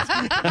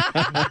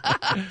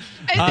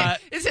 Yeah.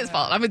 It's his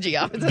fault. I'm a G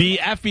officer. The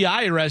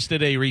FBI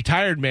arrested a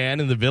retired man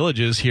in the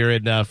Villages here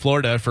in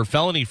Florida for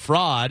felony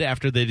fraud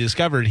after they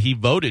discovered he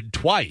voted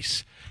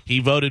twice. He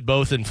voted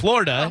both in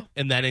Florida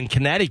and then in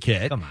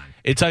Connecticut. Come on.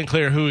 It's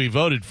unclear who he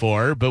voted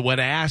for, but when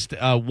asked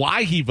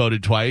why he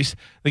voted twice,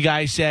 the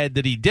guy said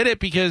that he did it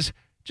because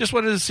just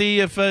wanted to see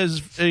if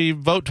he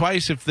vote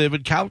twice, if they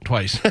would count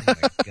twice. Oh my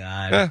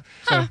God.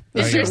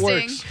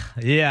 Interesting.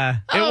 Yeah.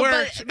 It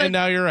works, and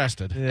now you're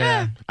arrested.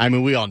 Yeah. I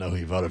mean, we all know who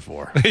he voted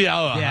for.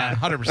 Yeah,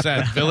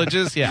 100%.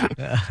 Villages, yeah.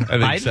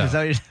 I think so. Is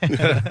that what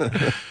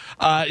you're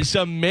saying?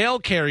 Some mail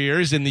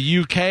carriers in the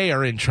UK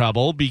are in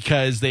trouble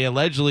because they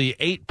allegedly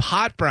ate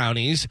pot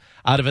brownies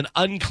out of an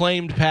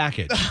unclaimed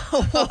package.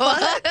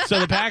 What?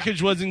 So the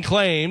package wasn't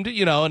claimed,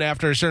 and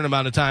after a certain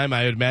amount of time,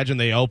 I would imagine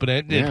they open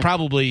it. Yeah. It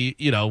probably,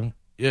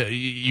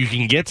 you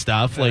can get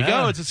stuff like,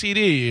 oh, it's a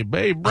CD.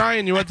 Hey,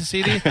 Brian, you want the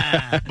CD?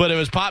 But it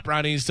was pot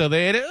brownies, so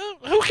they ate it. Oh,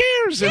 who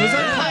cares? It was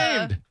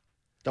unclaimed.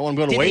 Don't want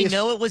to go to Did waste. they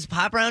know it was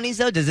pot brownies,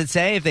 though? Does it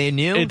say if they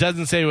knew? It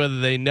doesn't say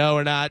whether they know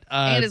or not.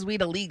 And is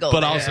weed illegal?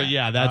 But there? also,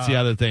 that's the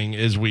other thing,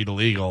 is weed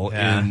illegal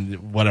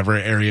in whatever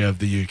area of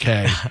the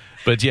UK.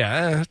 But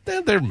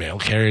they're mail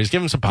carriers.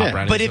 Give them some pot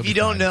brownies. But if you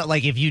don't know,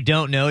 if you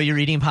don't know you're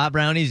eating pot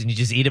brownies and you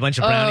just eat a bunch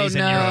of brownies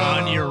and you're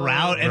on your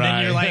route and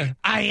then you're like,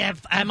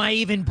 am I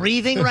even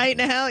breathing right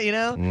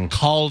now?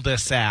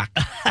 Cul-de-sac.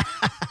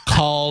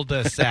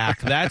 Cul-de-sac.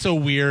 That's a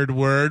weird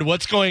word.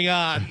 What's going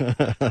on?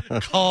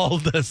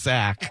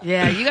 Cul-de-sac.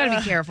 Yeah, you got to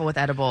be careful with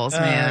edibles,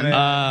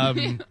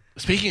 man.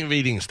 Speaking of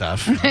eating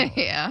stuff,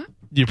 yeah.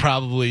 you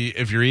probably,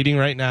 if you're eating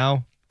right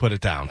now, put it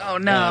down. Oh,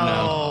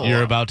 no.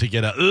 You're about to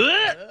get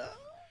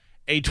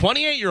a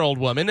 28-year-old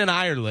woman in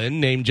Ireland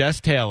named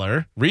Jess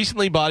Taylor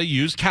recently bought a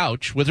used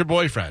couch with her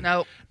boyfriend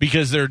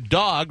because their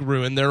dog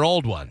ruined their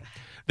old one.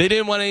 They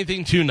didn't want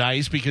anything too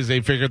nice because they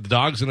figured the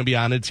dog's going to be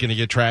on it. It's going to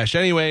get trashed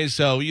anyway,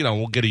 so,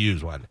 we'll get a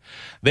used one.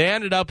 They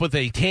ended up with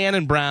a tan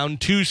and brown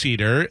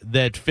two-seater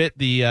that fit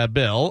the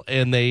bill,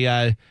 and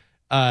they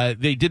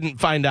didn't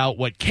find out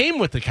what came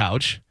with the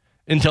couch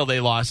until they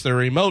lost their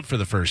remote for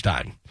the first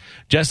time.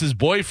 Jess's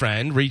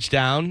boyfriend reached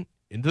down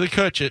into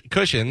the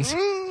cushions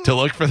to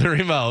look for the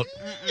remote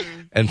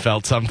and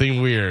felt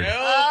something weird.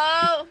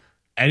 Oh.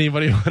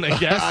 Anybody want to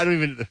guess? I don't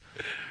even.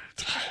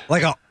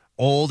 Like a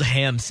old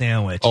ham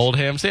sandwich. Old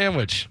ham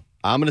sandwich.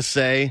 I'm going to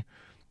say it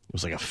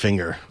was like a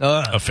finger.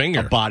 A finger.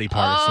 A body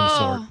part of some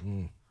sort.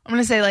 I'm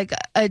going to say like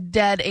a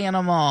dead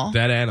animal.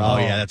 Dead animal. Oh,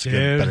 yeah, that's a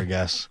good. Better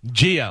guess.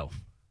 Gio,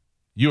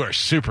 you are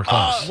super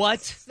close. What?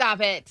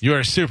 Stop it. You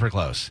are super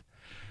close.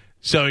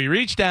 So he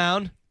reached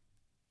down,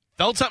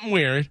 felt something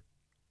weird,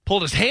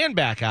 pulled his hand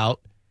back out,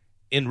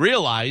 and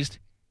realized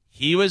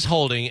he was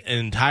holding an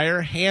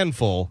entire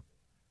handful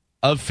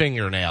of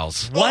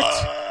fingernails. What?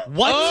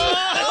 What?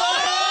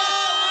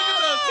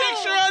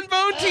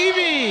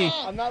 TV.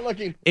 I'm not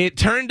looking. It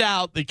turned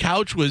out the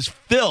couch was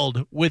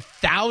filled with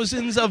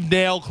thousands of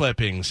nail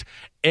clippings,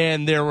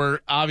 And there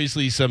were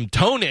obviously some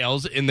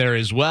toenails in there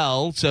as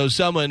well. So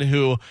someone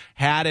who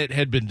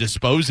had been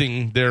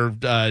disposing their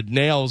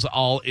nails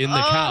all in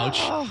the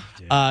couch.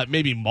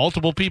 Maybe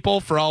multiple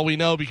people for all we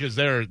know, because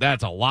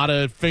that's a lot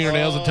of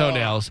fingernails and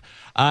toenails.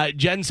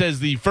 Jen says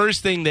the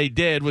first thing they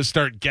did was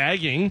start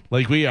gagging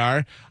like we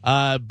are.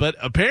 But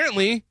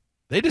apparently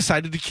they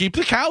decided to keep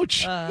the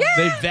couch.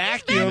 They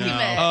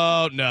vacuumed.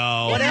 Oh,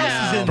 no. What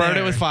else is in Burn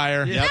there? it with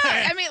fire. Yeah,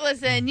 I mean,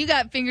 listen, you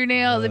got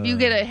fingernails. If you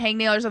get a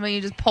hangnail or something, you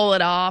just pull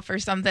it off or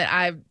something.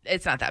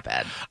 It's not that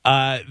bad.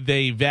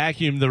 They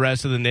vacuumed the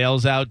rest of the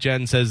nails out.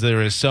 Jen says there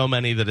were so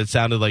many that it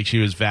sounded like she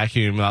was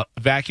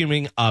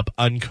vacuuming up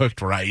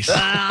uncooked rice. All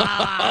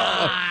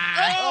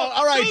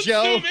right,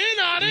 Joe. Zoom in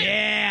on it.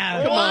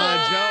 Yeah. Come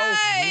on, Joe.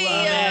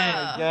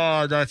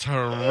 God, that's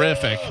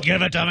horrific.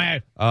 Give it to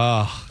me.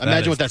 Oh,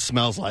 Imagine what that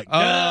smells like.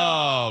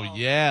 Oh,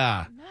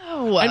 yeah.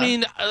 No. I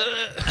mean,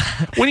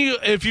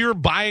 if you're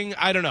buying,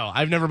 I don't know,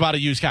 I've never bought a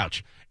used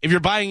couch. If you're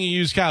buying a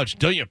used couch,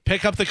 don't you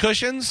pick up the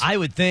cushions? I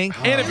would think.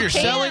 And if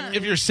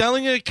you're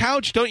selling a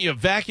couch, don't you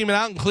vacuum it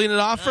out and clean it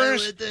off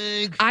first?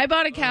 I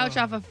bought a couch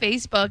off of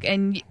Facebook,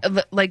 and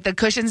like the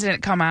cushions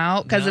didn't come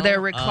out because of their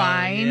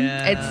recline.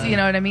 It's, you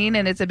know what I mean,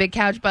 and it's a big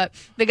couch. But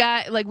the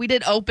guy, like, we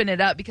did open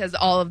it up because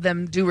all of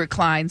them do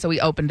recline, so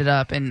we opened it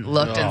up and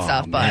looked and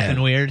stuff. But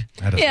Nothing weird.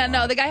 yeah,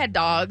 no, the guy had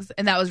dogs,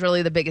 and that was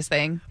really the biggest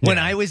thing. When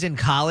I was in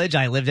college,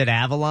 I lived at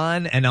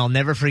Avalon, and I'll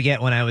never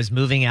forget when I was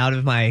moving out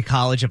of my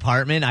college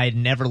apartment, I had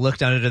never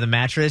looked under the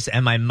mattress,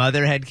 and my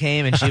mother had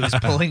came, and she was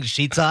pulling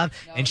sheets off,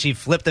 and she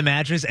flipped the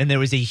mattress, and there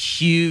was a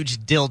huge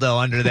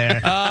dildo under there.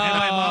 And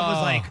my mom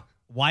was like,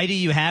 "Why do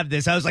you have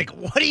this?" I was like,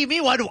 "What do you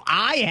mean? Why do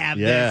I have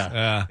this?"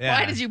 Yeah.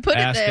 Why did you put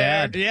Ask it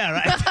there? Dad. Yeah,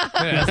 right.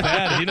 Ask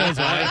Dad. He knows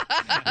why.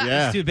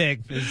 Yeah. It's too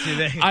big. It's too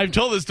big. I've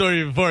told this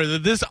story before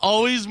that this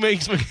always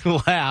makes me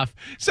laugh.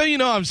 So, you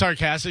know, I'm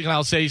sarcastic and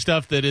I'll say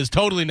stuff that is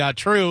totally not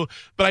true,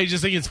 but I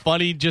just think it's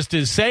funny just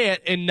to say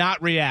it and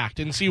not react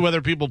and see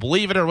whether people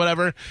believe it or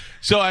whatever.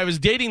 So I was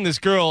dating this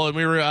girl, and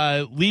we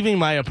were leaving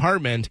my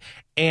apartment.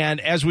 And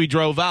as we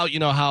drove out, you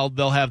know how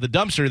they'll have the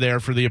dumpster there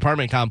for the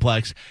apartment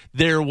complex.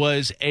 There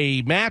was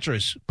a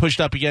mattress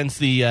pushed up against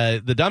the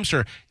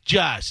dumpster,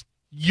 just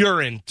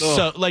urine. Ugh.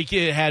 So, like,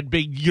 it had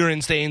big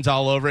urine stains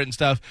all over it and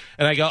stuff.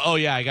 And I go, "Oh,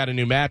 yeah, I got a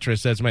new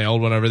mattress. That's my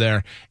old one over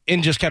there."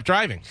 And just kept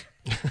driving.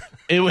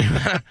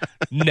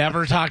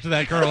 Never talked to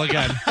that girl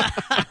again.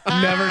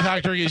 Never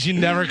talked to her again. She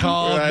never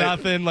called,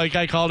 nothing. Like,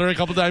 I called her a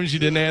couple times. She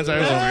didn't answer. I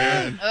was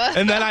like,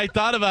 and then I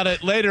thought about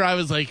it later. I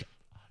was like,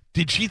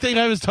 did she think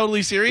I was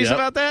totally serious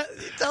about that?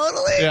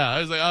 Totally. Yeah,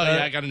 I was like, "Oh,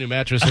 yeah, I got a new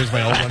mattress. Here's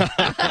my old one."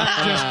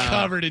 Just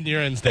covered in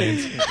urine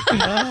stains.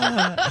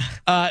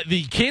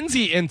 The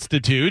Kinsey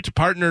Institute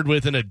partnered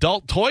with an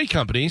adult toy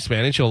company,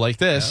 Spanish, you'll like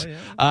this,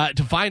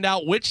 to find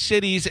out which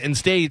cities and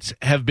states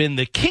have been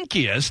the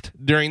kinkiest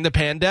during the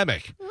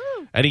pandemic.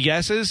 Any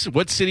guesses?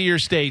 What city or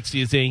states do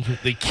you think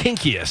the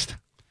kinkiest?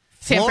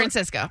 San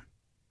Francisco.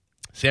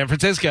 San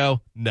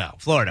Francisco? No.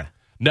 Florida.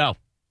 No.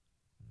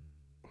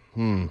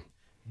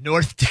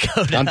 North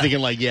Dakota. I'm thinking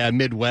like,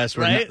 Midwest.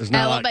 Where Right? there's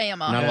not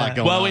Alabama. A lot, not a lot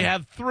going on. Well, we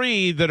have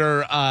three that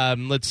are,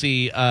 let's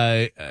see,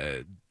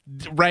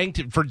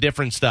 ranked for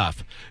different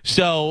stuff.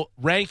 So,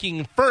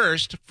 ranking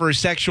first for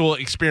sexual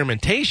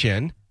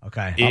experimentation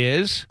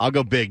is I'll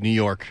go big, New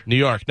York. New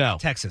York. No.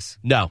 Texas.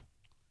 No.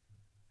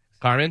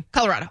 Carmen?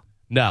 Colorado.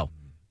 No.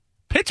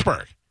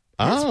 Pittsburgh.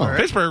 Oh.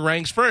 Pittsburgh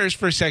ranks first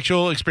for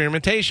sexual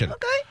experimentation.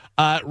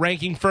 Okay.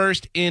 Ranking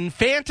first in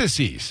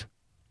fantasies.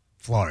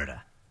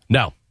 Florida.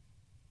 No.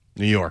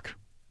 New York.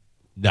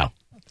 No.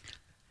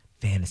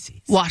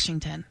 Fantasies.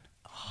 Washington.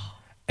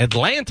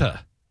 Atlanta.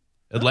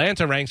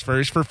 Atlanta ranks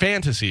first for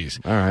fantasies.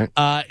 All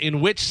right.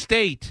 In which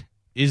state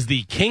is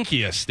the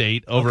kinkiest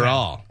state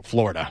overall?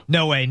 Florida.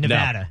 No way.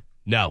 Nevada.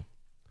 No.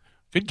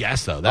 Good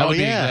guess, though. That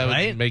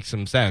would make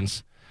some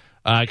sense.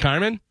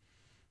 Carmen?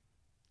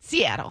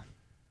 Seattle.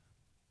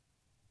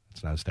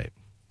 It's not a state.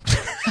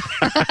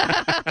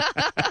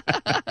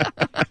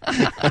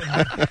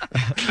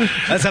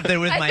 That's up there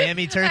with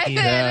Miami Turkey.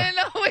 I didn't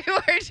know we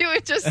were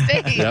doing just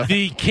states.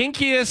 The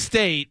kinkiest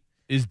state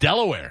is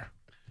Delaware.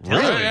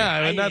 Really? Yeah,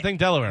 I would not think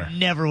Delaware.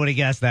 Never would have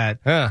guessed that.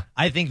 Yeah.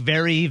 I think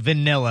very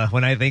vanilla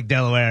when I think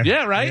Delaware.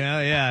 Yeah, right?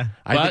 Yeah.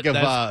 I think of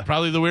that's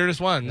probably the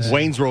weirdest ones.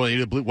 Wayne's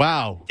World.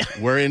 Wow,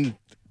 we're in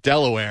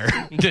Delaware.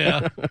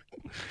 Yeah.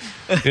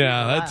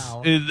 Yeah,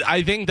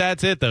 I think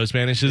that's it, though.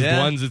 Spanish is the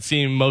ones that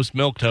seem most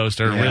milquetoast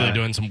are really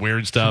doing some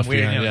weird stuff.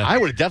 Yeah. I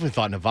would have definitely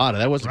thought Nevada.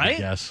 That was a good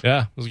guess.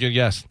 Yeah, it was a good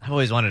guess. I've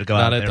always wanted to go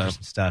out there for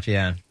some stuff,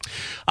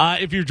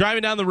 If you're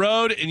driving down the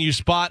road and you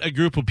spot a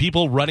group of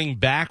people running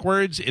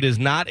backwards, it is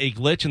not a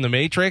glitch in the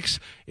Matrix.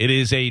 It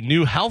is a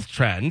new health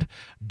trend.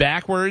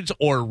 Backwards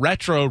or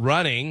retro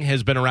running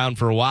has been around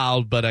for a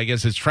while, but I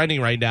guess it's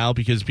trending right now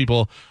because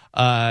people,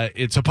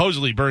 it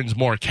supposedly burns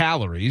more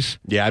calories.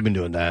 Yeah, I've been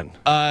doing that.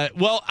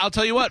 Well, I'll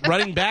tell you what,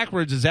 running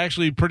backwards is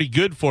actually pretty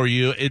good for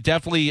you. It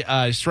definitely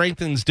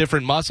strengthens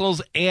different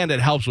muscles, and it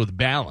helps with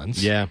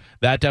balance. Yeah.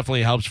 That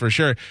definitely helps for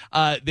sure.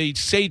 They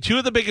say two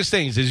of the biggest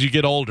things as you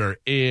get older,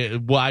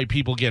 why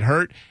people get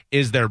hurt,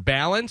 is their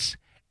balance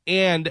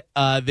and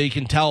they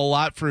can tell a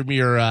lot from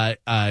your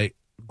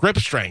grip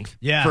strength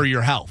for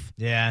your health.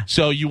 Yeah.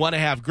 So you want to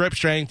have grip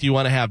strength, you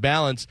want to have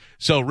balance.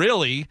 So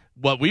really,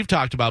 what we've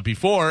talked about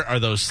before are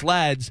those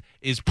sleds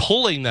is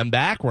pulling them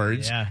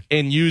backwards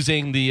and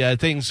using the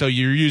thing. So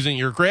you're using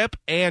your grip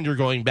and you're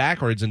going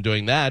backwards and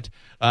doing that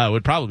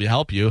would probably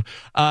help you.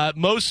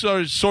 Most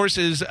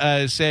sources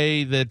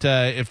say that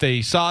if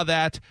they saw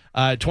that,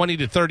 20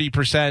 to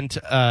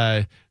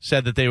 30%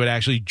 said that they would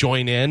actually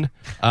join in.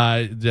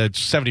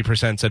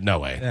 70% said no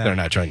way. They're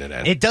not joining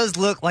in. It does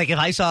look like if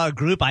I saw a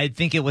group, I'd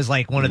think it was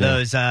like one of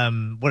those,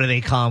 what do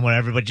they call them, where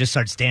everybody just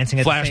starts dancing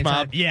at flash the same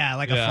mob. time. Yeah,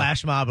 like a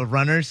flash mob of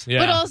runners. Yeah.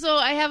 But also,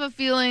 I have a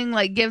feeling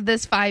like give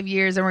this 5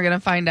 years and we're going to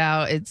find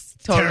out it's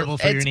terrible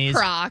for your knees.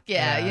 Croc.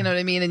 Yeah, you know what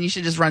I mean? And you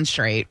should just run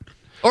straight.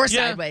 Or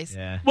sideways.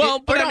 Yeah. Well, or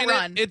but don't I mean,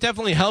 run. it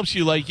definitely helps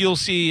you. Like, you'll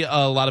see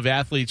a lot of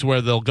athletes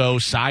where they'll go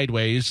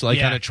sideways,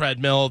 like on a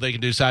treadmill. They can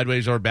do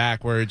sideways or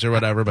backwards or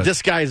whatever. But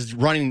this guy's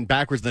running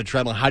backwards in the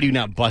treadmill. How do you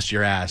not bust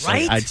your ass?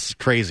 Right? Like, it's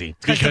crazy.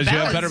 because you have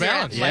balance, better yeah.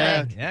 balance.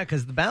 Yeah. Yeah,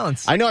 because the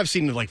balance. I know I've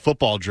seen like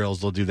football drills.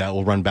 They'll do that.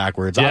 We'll run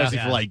backwards. Yeah. Obviously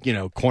for like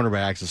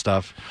cornerbacks and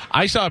stuff.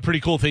 I saw a pretty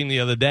cool thing the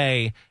other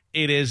day.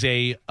 It is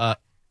a.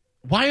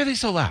 Why are they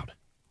so loud?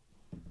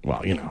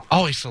 Well,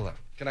 Always so loud.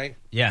 Can I?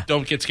 Yeah.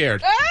 Don't get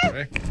scared.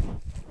 Okay.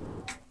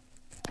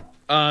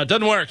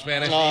 Doesn't work,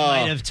 Spanish.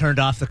 Might have turned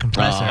off the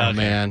compressor. Oh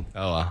man,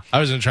 Oh, well. I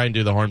was going to try and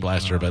do the horn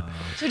blaster, but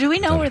So do we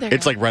know where they're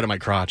it's going? like right on my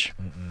crotch.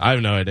 I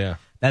have no idea.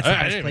 That's the I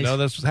best didn't even place. know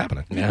this was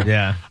happening.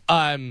 Yeah.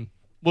 Yeah.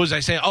 What was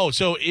I saying? Oh,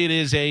 so it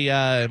is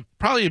a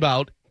probably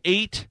about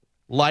 8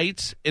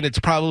 lights, and it's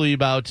probably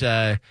about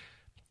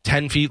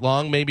 10 feet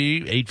long,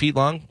 maybe 8 feet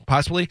long,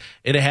 possibly.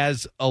 And it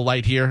has a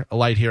light here, a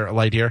light here, a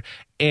light here.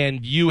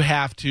 And you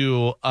have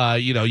to,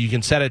 you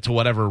can set it to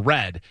whatever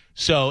red.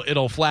 So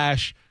it'll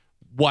flash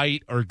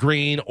white or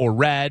green or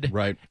red.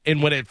 Right.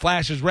 And when it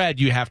flashes red,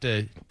 you have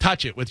to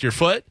touch it with your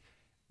foot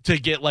to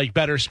get like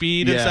better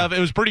speed and stuff. It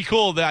was pretty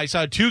cool that I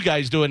saw 2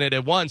 guys doing it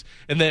at once,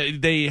 and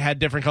they had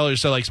different colors.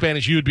 So like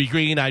Spanish, you would be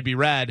green, I'd be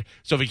red.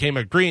 So if it came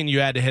up green, you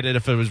had to hit it.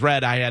 If it was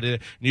red, I had to.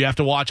 You have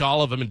to watch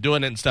all of them and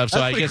doing it and stuff. So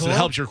That's I guess pretty it cool.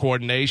 helps your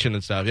coordination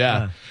and stuff.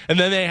 Yeah. And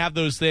then they have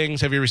those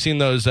things. Have you ever seen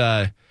those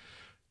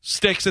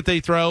sticks that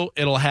they throw?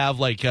 It'll have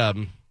like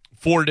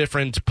 4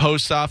 different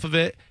posts off of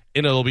it,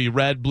 and it'll be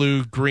red,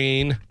 blue,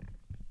 green,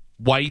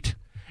 white.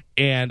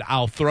 And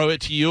I'll throw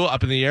it to you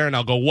up in the air, and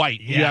I'll go white.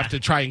 You Yeah. have to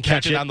try and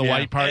catch it on the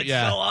white part. It's so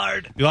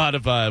hard. A lot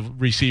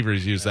of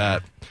receivers use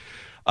that.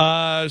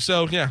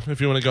 So, yeah,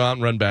 if you want to go out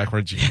and run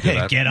backwards, you can do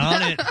that. Get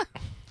on it.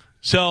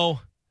 So,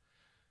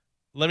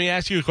 let me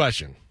ask you a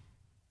question.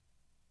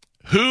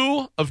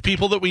 Who of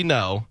people that we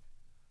know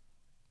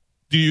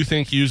do you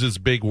think uses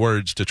big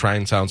words to try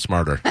and sound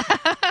smarter?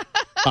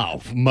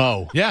 Oh,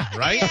 Mo. Yeah,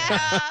 right?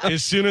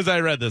 As soon as I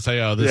read this, I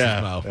go, this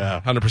is Mo.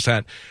 Yeah.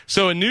 100%.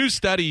 So a new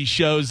study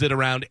shows that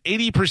around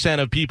 80%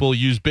 of people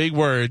use big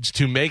words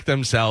to make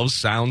themselves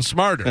sound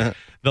smarter.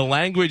 The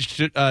language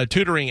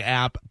tutoring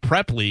app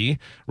Preply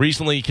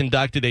recently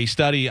conducted a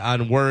study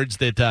on words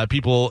that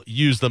people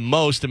use the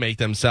most to make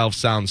themselves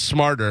sound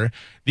smarter.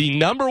 The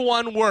number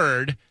one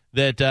word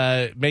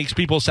that makes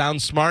people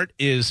sound smart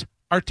is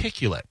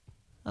articulate.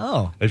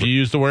 Oh. If you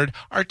use the word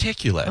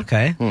articulate.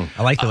 Okay.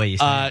 I like the way you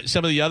say it.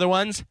 Some of the other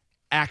ones,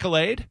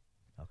 accolade,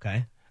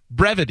 Okay.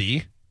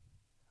 brevity,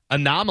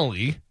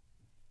 anomaly,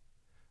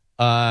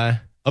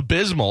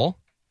 abysmal,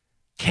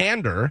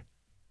 candor,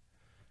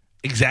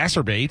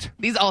 exacerbate,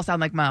 These all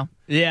sound like Mo.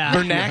 Yeah.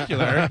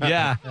 vernacular,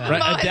 right, Mo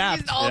has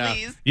adapt. used all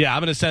these. Yeah,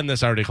 I'm going to send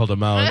this article to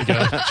Mo. And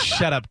go,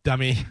 shut up,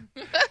 dummy.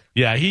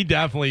 Yeah, he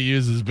definitely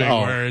uses big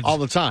words. all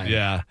the time.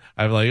 Yeah.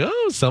 I'm like,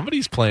 oh,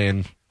 somebody's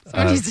playing.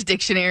 Someone used a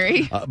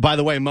dictionary. By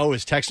the way, Mo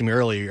was texting me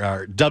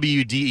earlier.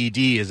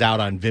 WDED is out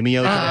on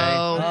Vimeo today.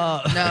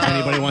 Oh, no. If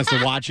anybody wants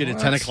to watch it at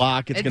 10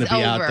 o'clock, it's going to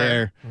be out over.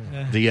 there.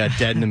 The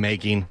Dead in the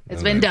Making.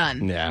 It's been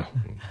done. Yeah.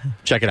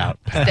 Check it out.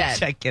 Dead.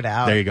 Check it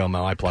out. There you go,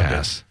 Mo. I plugged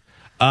Yes.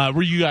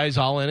 Were you guys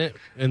all in it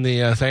in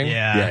the thing?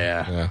 Yeah.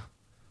 it. Yeah.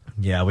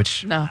 Yeah,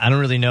 which No. I don't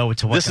really know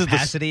to what This is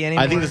capacity the,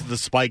 anymore. I think this is the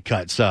spike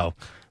cut, so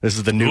this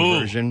is the new Ooh.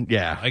 version.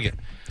 Yeah. I get.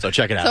 So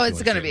check it out. So if it's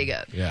you going want to be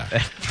good. Yeah.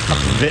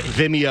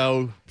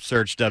 Vimeo,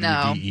 search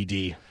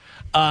WDED.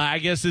 I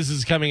guess this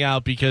is coming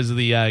out because of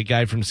the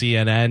guy from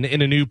CNN.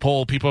 In a new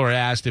poll, people were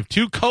asked if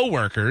 2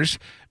 coworkers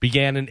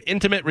began an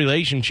intimate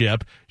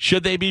relationship,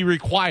 should they be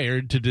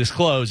required to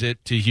disclose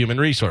it to human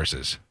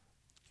resources?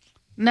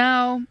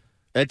 No.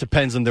 It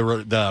depends on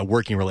the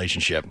working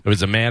relationship. It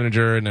was a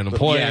manager and an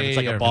employee. Yeah, if it's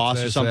like a if boss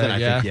it's or this, something,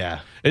 that, I think,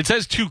 yeah. It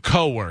says 2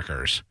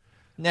 coworkers.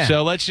 Yeah.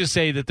 So let's just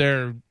say that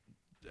they're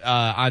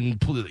on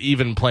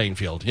even playing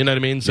field. You know what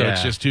I mean? So it's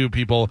Yeah. just 2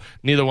 people,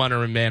 neither one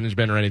are in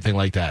management or anything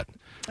like that.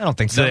 I don't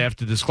think Do so. they have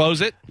to disclose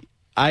it?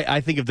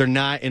 I think if they're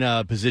not in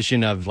a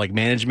position of like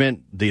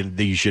management,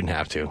 you shouldn't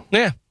have to.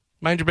 Yeah.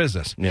 Mind your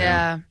business.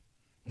 Yeah.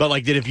 But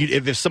like,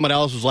 if someone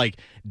else was like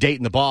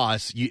dating the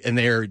boss, and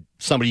they're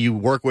somebody you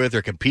work with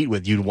or compete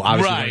with, you'd obviously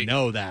want to Right.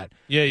 know that.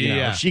 Yeah, You know,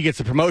 yeah. if she gets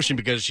the promotion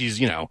because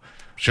she's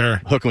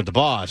Sure. hooking with the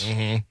boss.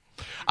 Mm-hmm.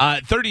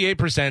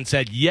 38%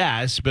 said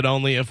yes, but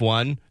only if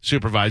one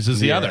supervises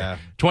the other.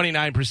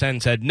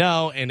 29% said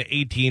no, and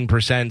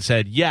 18%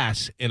 said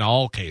yes in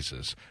all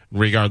cases,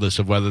 regardless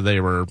of whether they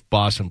were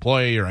boss,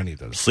 employee, or any of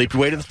those. Sleep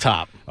your way to the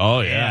top. Oh,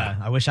 yeah.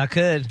 I wish I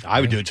could.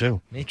 I would do it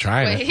too.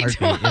 Try it.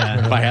 If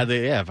I had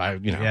the, if I,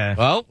 Yeah.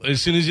 Well,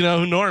 as soon as you know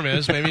who Norm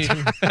is, maybe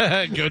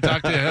go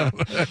talk to him.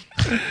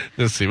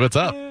 Let's see what's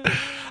up.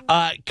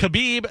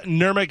 Khabib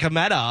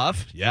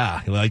Nurmagomedov,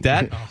 yeah, you like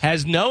that?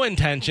 Has no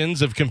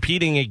intentions of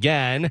competing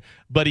again,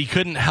 but he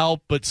couldn't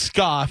help but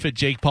scoff at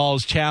Jake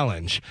Paul's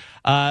challenge.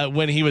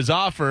 When he was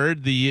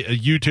offered, the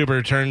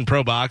YouTuber turned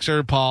pro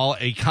boxer, Paul,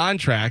 a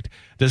contract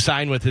to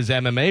sign with his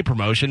MMA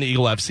promotion,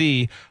 Eagle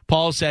FC,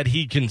 Paul said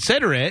he'd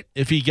consider it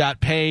if he got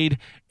paid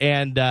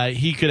and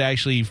he could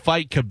actually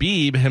fight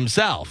Khabib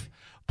himself.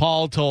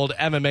 Paul told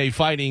MMA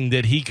Fighting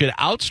that he could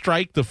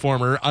outstrike the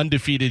former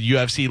undefeated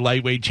UFC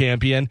lightweight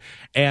champion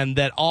and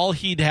that all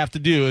he'd have to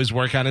do is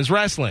work on his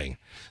wrestling.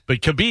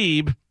 But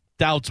Khabib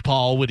doubts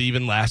Paul would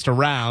even last a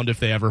round if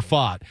they ever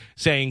fought,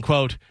 saying,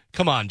 quote,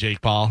 "Come on,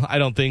 Jake Paul, I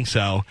don't think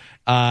so.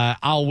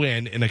 I'll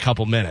win in a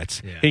couple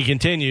minutes." Yeah. He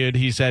continued,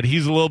 he said,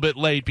 "He's a little bit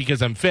late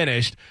because I'm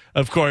finished.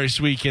 Of course,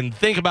 we can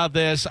think about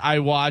this. I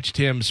watched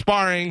him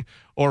sparring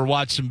or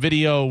watched some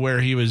video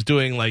where he was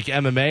doing like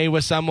MMA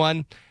with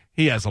someone.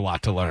 He has a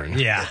lot to learn."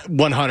 Yeah.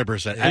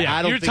 100%.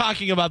 Yeah, you're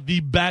talking about the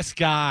best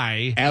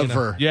guy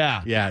ever.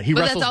 Yeah. Yeah. He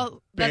wrestles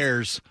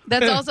bears.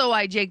 That's also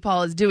why Jake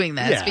Paul is doing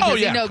this. Yeah.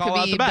 Because Call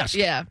out the best.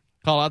 Yeah.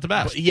 Call out the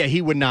best. Yeah,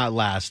 he would not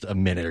last a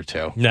minute or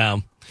two.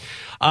 No.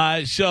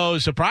 So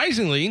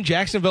surprisingly,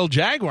 Jacksonville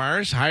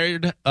Jaguars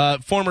hired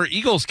former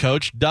Eagles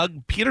coach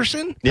Doug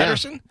Peterson. Yeah,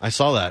 I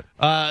saw that.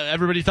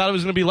 Everybody thought it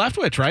was going to be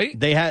Leftwich, right?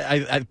 They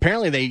had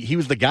apparently he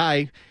was the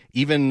guy.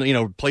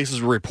 Even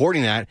places were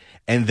reporting that,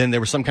 and then there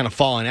was some kind of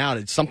falling out.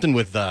 It's something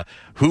with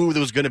who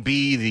was going to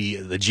be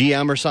the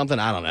GM or something.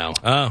 I don't know.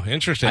 Oh,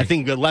 interesting. I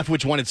think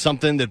Leftwich wanted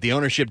something that the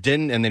ownership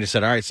didn't, and they just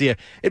said, "All right, see ya."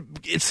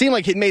 It seemed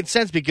like it made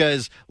sense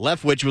because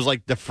Leftwich was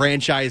like the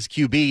franchise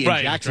QB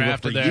in Jacksonville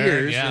for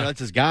years. Yeah. That's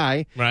his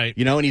guy, right?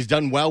 And he's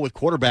done well with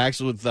quarterbacks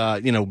with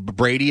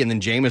Brady and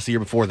then Jameis the year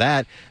before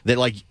that. That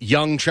like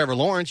young Trevor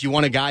Lawrence, you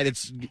want a guy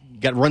that's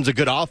runs a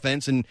good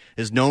offense and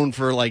is known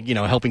for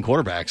helping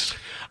quarterbacks.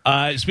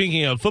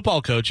 Speaking of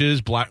football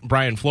coaches,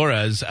 Brian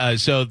Flores,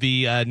 so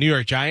the New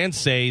York Giants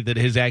say that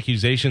his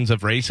accusations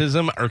of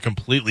racism are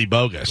completely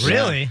bogus.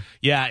 Really?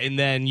 Yeah, and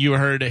then you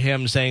heard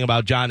him saying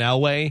about John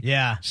Elway.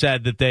 Yeah.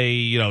 Said that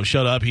they,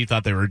 showed up, he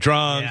thought they were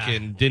drunk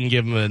and didn't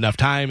give him enough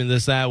time and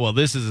this, that. Well,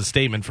 this is a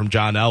statement from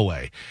John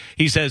Elway.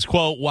 He says,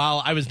 quote,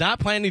 "While I was not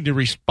planning to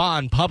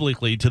respond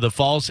publicly to the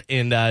false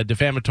and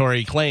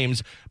defamatory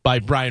claims by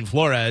Brian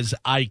Flores,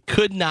 I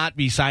could not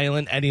be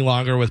silent any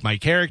longer with my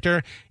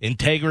character,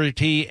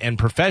 integrity, and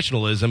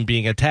professionalism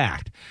being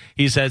attacked."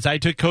 He says, "I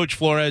took Coach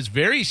Flores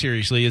very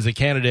seriously as a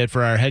candidate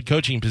for our head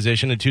coaching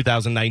position in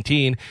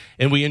 2019,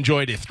 and we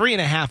enjoyed a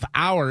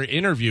 3.5-hour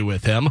interview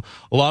with him.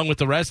 Along with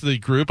the rest of the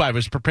group, I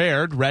was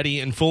prepared, ready,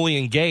 and fully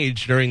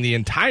engaged during the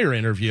entire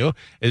interview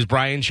as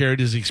Brian shared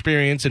his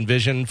experience and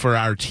vision for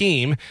our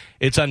team.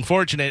 It's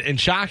unfortunate and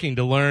shocking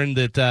to learn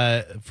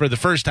that for the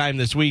first time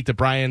this week that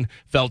Brian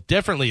felt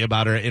differently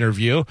about our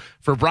interview.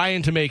 For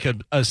Brian to make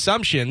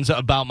assumptions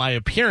about my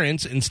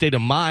appearance and state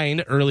of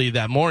mind early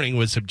that morning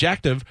was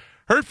subjective,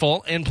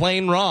 hurtful, and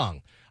plain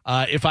wrong.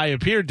 If I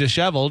appeared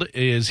disheveled,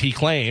 as he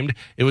claimed,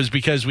 it was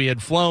because we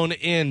had flown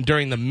in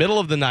during the middle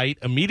of the night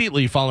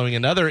immediately following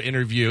another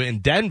interview in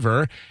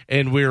Denver,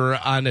 and we were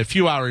on a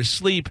few hours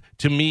sleep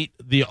to meet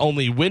the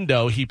only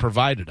window he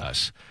provided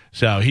us."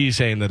 So he's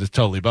saying that it's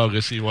totally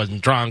bogus. He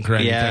wasn't drunk or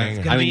anything. Yeah,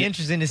 it's going to be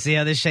interesting to see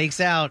how this shakes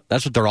out.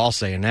 That's what they're all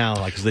saying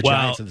now, because the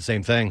Giants are the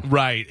same thing.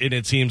 Right, and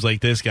it seems like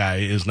this guy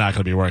is not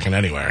going to be working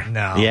anywhere.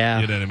 No.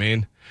 Yeah. You know what I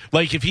mean?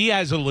 Like, if he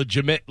has a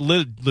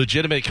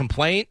legitimate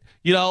complaint,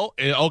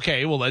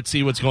 okay, well, let's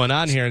see what's going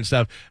on here and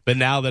stuff. But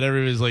now that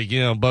everybody's like,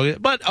 bogus.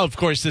 But, of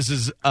course, this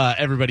is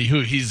everybody who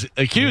he's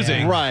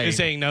accusing is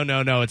saying,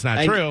 no, it's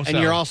not true. And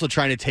you're also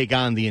trying to take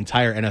on the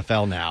entire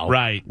NFL now.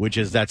 Right. Which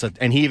is,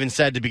 and he even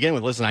said to begin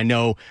with, listen, I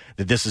know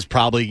that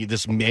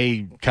this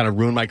may kind of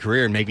ruin my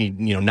career and make me,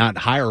 not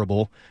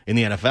hireable in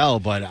the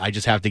NFL, but I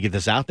just have to get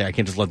this out there. I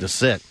can't just let this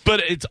sit. But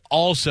it's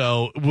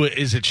also,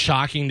 is it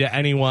shocking to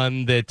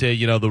anyone that,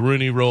 the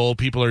Rooney Rule,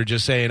 people are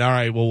just saying, all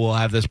right, well, we'll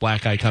have this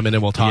black guy come in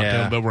and we'll talk to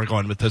him, but we're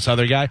going with this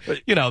other guy.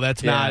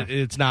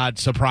 It's not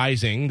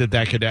surprising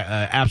that could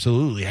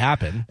absolutely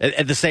happen.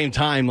 At the same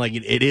time,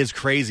 it is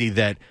crazy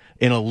that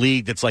in a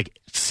league that's like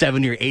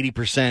 70 or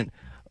 80%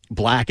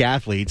 black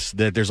athletes,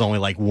 that there's only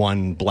like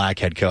one black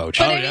head coach.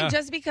 But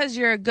just because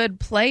you're a good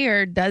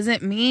player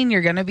doesn't mean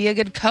you're going to be a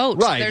good coach.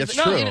 Right, that's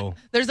true.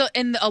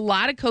 And a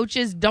lot of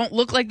coaches don't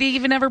look like they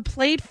even ever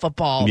played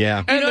football.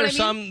 Yeah.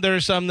 And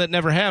there's some that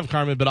never have,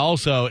 Carmen, but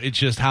also it's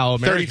just how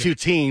America... 32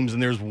 teams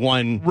and there's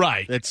one.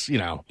 Right. That's,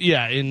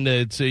 Yeah, and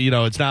it's,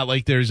 it's not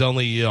like there's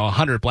only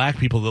 100 black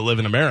people that live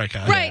in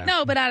America. Right, yeah.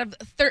 no, but out of...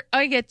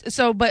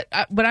 but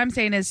what I'm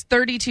saying is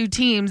 32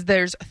 teams,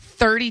 there's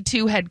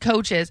 32 head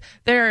coaches.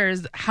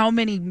 There's how how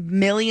many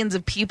millions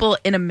of people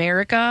in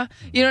America.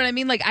 You know what I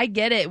mean? Like, I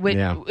get it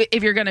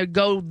if you're going to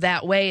go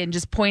that way and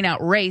just point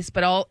out race,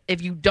 but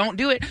if you don't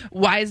do it,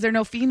 why is there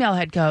no female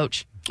head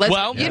coach? You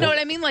know what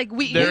I mean? Like,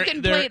 you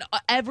can play it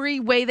every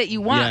way that you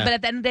want, but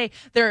at the end of the day,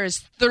 there is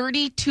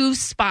 32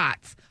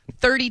 spots.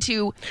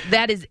 32.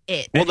 That is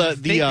it. Well,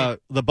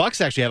 the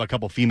Bucks actually have a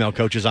couple female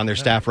coaches on their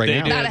staff right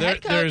now. Not a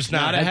head coach? There's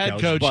not a head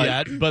coach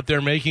yet, but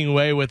they're making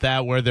way with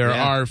that, where there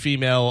are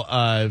female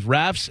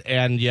refs,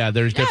 and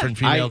there's different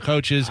female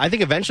coaches. I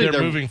think eventually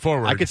they're moving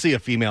forward. I could see a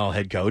female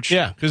head coach.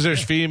 Yeah, because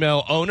there's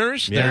female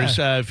owners. There's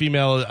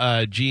female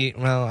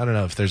Well, I don't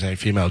know if there's any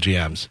female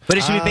GMs, but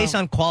it should be based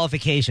on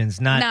qualifications,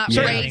 not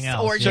race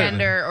else. or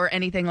gender or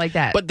anything like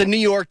that. But the New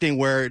York thing,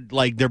 where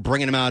like they're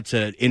bringing them out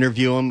to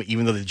interview them,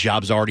 even though the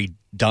job's already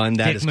done,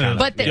 that is kind of...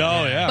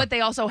 But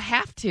they also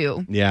have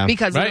to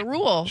because of the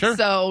rule. Sure.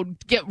 So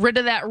get rid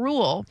of that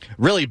rule.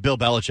 Really, Bill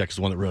Belichick is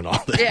the one that ruined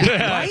all this.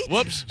 Right?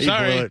 Whoops. He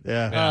Sorry. blew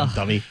it.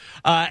 Dummy.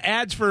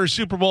 Ads for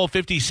Super Bowl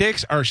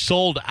 56 are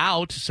sold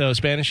out, so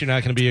Spanish, you're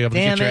not going to be able to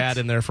get your ad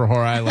in there for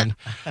Whore Island.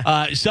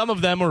 Some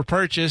of them were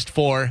purchased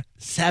for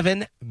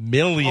 $7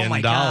 million. Oh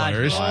my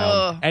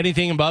God.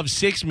 Anything above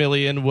 $6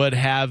 million would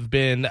have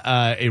been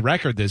a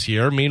record this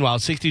year. Meanwhile,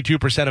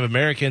 62% of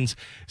Americans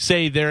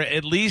say they're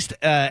at least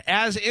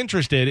as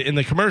interested in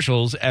the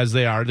commercials as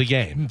they are the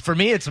game. For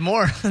me, it's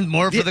more for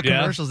the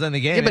commercials than the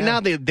game. Yeah, but now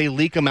they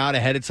leak them out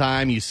ahead of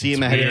time. You see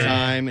them ahead of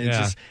time. It's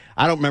just,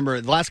 I don't remember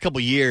the last couple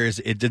of years.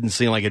 It didn't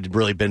seem like it'd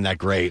really been that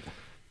great.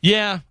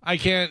 Yeah, I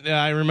can't.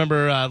 I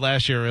remember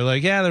last year we were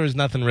like, there was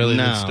nothing really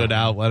that stood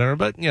out, whatever.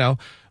 But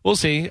we'll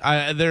see.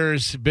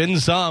 There's been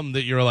some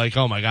that you're like,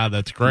 oh my God,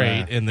 that's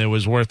great, and it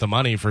was worth the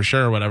money for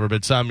sure, whatever.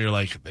 But some you're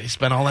like, they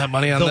spent all that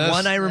money on this. The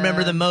one I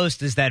remember the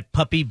most is that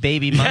puppy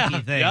baby monkey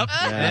thing. Yep.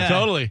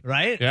 Totally.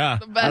 Right? Yeah.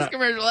 The best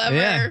commercial ever.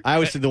 Yeah. I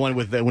always did the one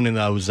with when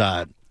those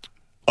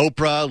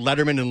Oprah,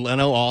 Letterman, and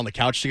Leno all on the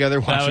couch together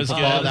watching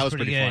football. That was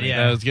pretty funny.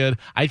 Yeah. That was good.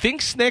 I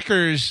think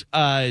Snickers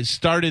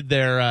started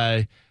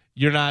their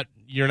 "You're not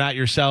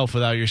yourself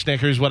without your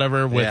Snickers,"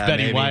 whatever, with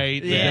Betty maybe.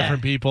 White, the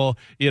different people,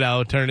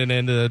 turning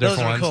into the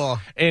different ones. Those were cool.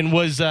 And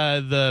was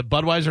the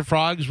Budweiser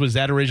Frogs, was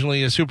that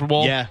originally a Super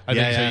Bowl? Yeah. I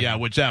think so. Yeah,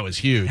 which that was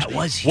huge. That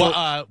was huge.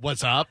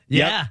 What's up?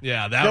 Yeah.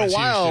 Yeah, that For was a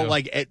while, huge too.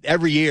 like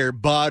every year,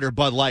 Bud or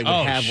Bud Light would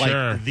have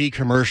like the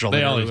commercial. They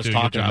that always was do a good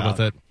talking job about.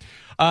 with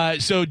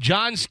it. So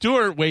Jon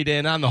Stewart weighed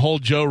in on the whole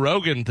Joe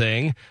Rogan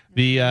thing.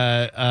 The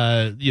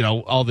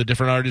all the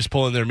different artists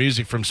pulling their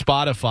music from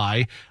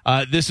Spotify.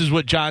 This is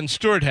what Jon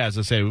Stewart has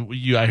to say.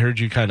 I heard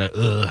you kind of.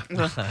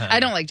 I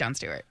don't like Jon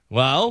Stewart.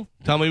 Well,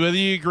 tell me whether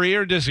you agree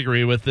or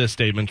disagree with this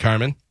statement,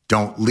 Carmen.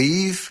 Don't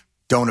leave,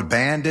 don't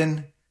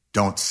abandon,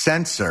 don't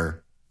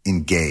censor,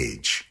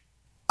 engage.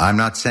 I'm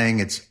not saying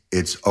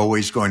it's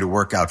always going to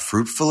work out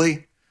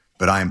fruitfully,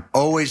 but I'm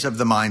always of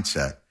the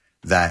mindset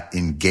that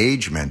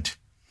engagement,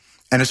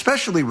 and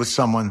especially with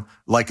someone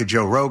like a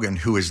Joe Rogan,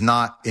 who is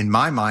not, in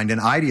my mind, an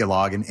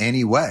ideologue in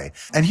any way.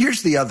 And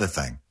here's the other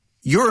thing.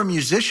 You're a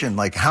musician.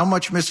 Like, how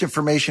much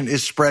misinformation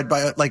is spread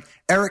by, like,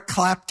 Eric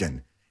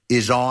Clapton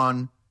is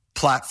on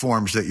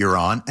platforms that you're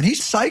on, and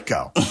he's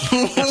psycho.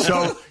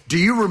 So do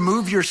you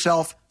remove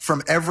yourself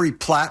from every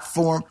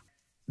platform?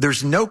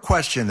 There's no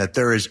question that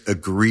there is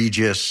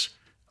egregious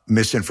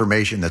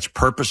misinformation that's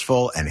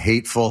purposeful and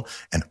hateful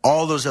and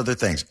all those other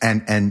things.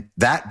 And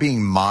that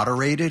being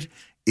moderated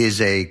is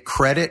a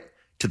credit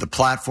to the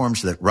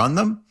platforms that run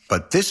them.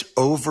 But this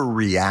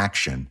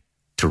overreaction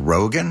to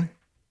Rogan,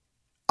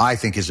 I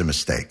think, is a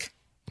mistake.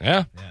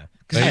 Yeah.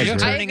 Because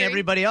he's turning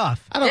everybody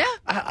off.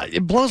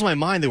 It blows my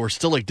mind that we're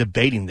still like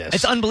debating this.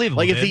 It's unbelievable.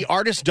 Like, if the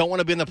artists don't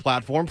want to be on the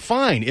platform,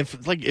 fine. If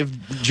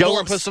Joe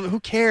were puts something, who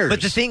cares?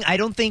 But the thing,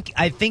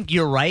 I think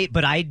you're right,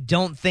 but I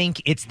don't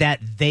think it's that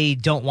they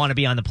don't want to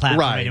be on the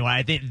platform anymore.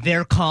 I think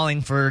they're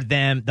calling for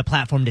the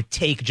platform to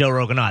take Joe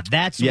Rogan off.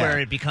 That's where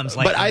it becomes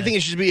like. But I think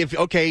it should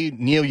be,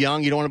 Neil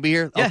Young, you don't want to be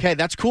here? Yeah. Okay,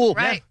 that's cool.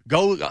 Right.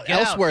 Go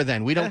elsewhere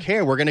then. We don't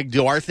care. We're going to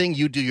do our thing.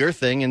 You do your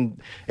thing.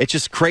 And it's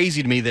just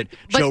crazy to me that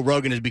Joe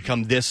Rogan has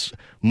become this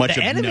much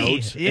of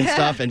notes and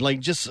stuff, and like,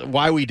 just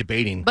why are we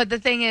debating? But the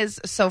thing is,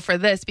 so for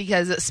this,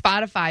 because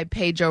Spotify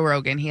paid Joe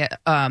Rogan, he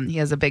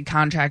has a big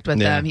contract with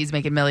them. He's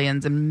making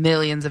millions and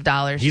millions of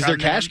dollars. He's their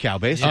cash cow,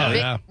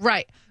 basically.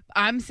 Right.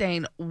 I'm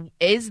saying,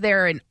 is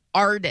there an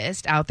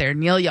artist out there?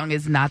 Neil Young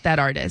is not that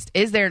artist.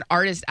 Is there an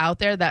artist out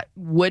there that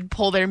would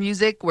pull their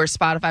music where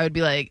Spotify would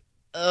be like,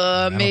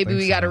 maybe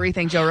we got to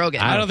rethink Joe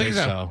Rogan? I don't think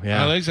so.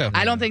 Yeah. I don't think so.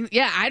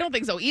 I don't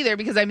think so either,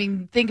 because I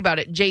mean, think about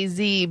it.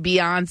 Jay-Z,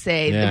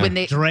 Beyonce, when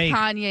Drake.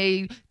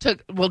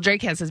 Kanye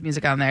Drake has his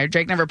music on there.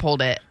 Drake never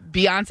pulled it.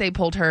 Beyonce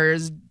pulled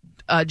hers.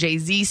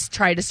 Jay-Z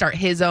tried to start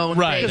his own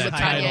thing with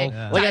Kanye.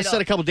 Yeah. Like I said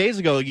a couple days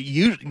ago,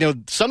 you know,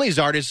 some of these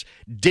artists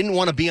didn't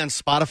want to be on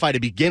Spotify to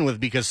begin with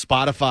because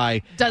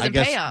Spotify doesn't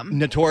pay them.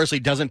 Notoriously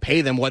doesn't pay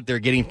them what they're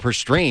getting per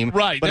stream.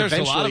 Right. But there's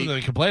a lot of them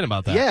that complain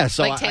about that. Yeah.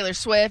 So like Taylor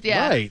Swift.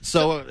 Yeah. Right.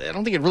 So I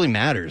don't think it really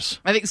matters.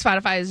 I think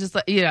Spotify is just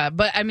like,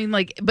 but I mean,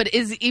 like,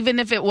 even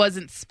if it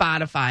wasn't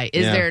Spotify,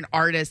 is there an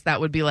artist that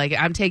would be like,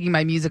 I'm taking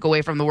my music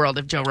away from the world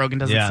if Joe Rogan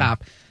doesn't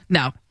stop?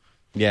 No.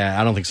 Yeah,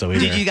 I don't think so either.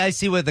 Did you guys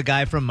see what the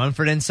guy from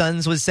Mumford &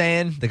 Sons was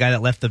saying? The guy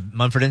that left the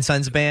Mumford &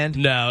 Sons band?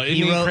 No, isn't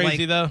he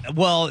crazy, though?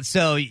 Well,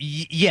 so,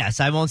 yes,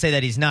 I won't say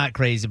that he's not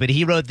crazy, but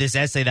he wrote this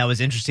essay that was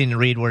interesting to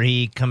read where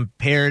he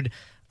compared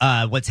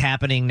what's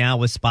happening now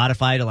with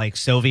Spotify to like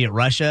Soviet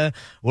Russia,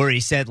 where he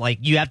said like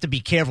you have to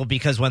be careful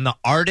because when the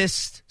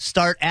artists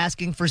start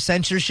asking for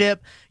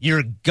censorship,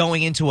 you're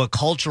going into a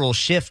cultural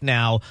shift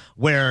now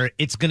where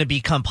it's going to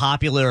become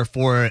popular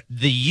for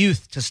the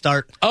youth to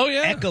start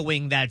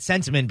echoing that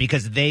sentiment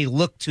because they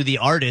look to the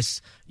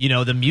artists, you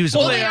know, the music.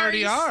 Well, they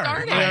already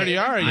are. They already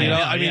are. You know,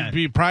 I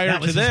mean, prior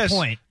to this,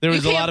 there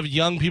was a lot of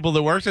young people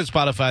that worked at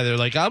Spotify. They're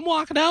like, I'm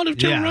walking out if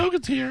Joe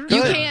Rogan's here.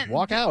 You can't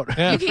walk out.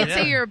 You can't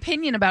say your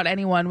opinion about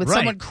anyone with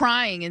someone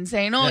crying and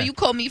saying, "Oh, you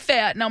called me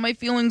fat. Now my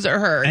feelings are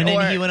hurt." And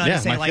then he went on to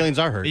say, my feelings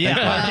are hurt.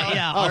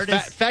 Yeah,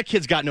 artists, fat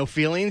kid's got no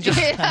feelings. Just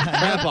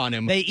crap on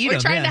him. They eat We're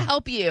him, trying to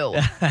help you.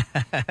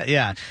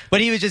 Yeah,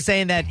 but he was just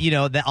saying that, you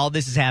know, that all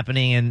this is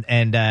happening,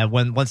 and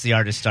once the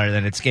artists start,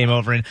 then it's game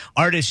over. And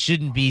artists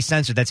shouldn't be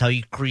censored. That's how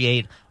you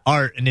create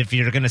art. And if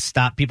you're going to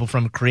stop people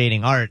from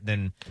creating art,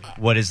 then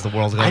what is the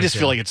world going to do? I just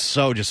feel like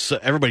it's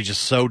everybody's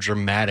just so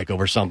dramatic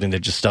over something that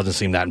just doesn't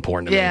seem that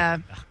important to me. Yeah.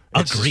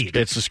 Agreed.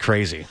 It's just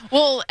crazy.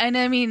 Well, and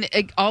I mean,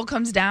 it all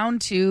comes down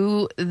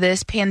to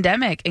this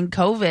pandemic and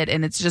COVID,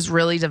 and it's just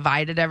really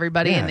divided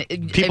everybody. Yeah.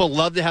 And people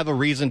love to have a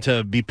reason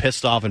to be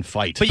pissed off and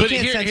fight. But you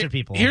can't censor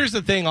people. Here's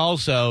the thing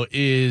also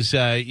is,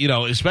 you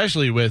know,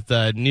 especially with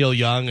Neil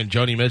Young and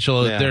Joni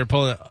Mitchell, they're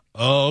pulling,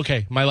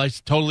 okay, my life's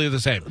totally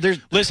the same.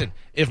 Listen,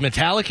 if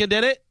Metallica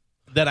did it,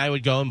 then I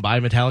would go and buy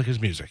Metallica's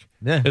music.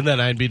 Yeah. And then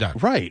I'd be done.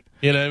 Right.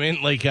 You know what I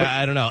mean? Like,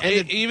 I don't know.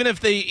 Even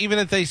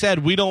if they said,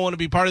 we don't want to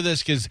be part of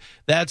this because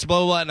that's blah,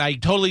 blah, blah, and I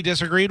totally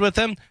disagreed with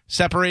them,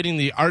 separating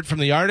the art from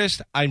the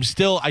artist, I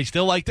still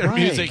like their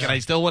music, and I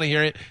still want to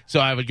hear it, so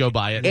I would go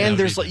buy it. And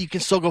there's you can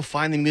still go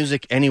find the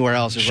music anywhere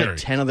else. There's like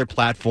 10 other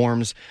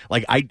platforms.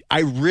 Like, I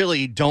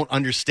really don't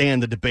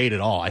understand the debate at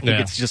all. I think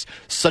it's just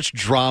such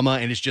drama,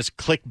 and it's just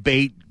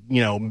clickbait,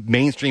 you know,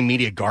 mainstream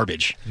media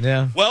garbage.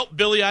 Yeah. Well,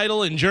 Billy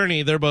Idol and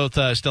Journey, they're both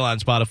still on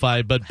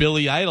Spotify, but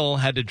Billy Idol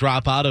had to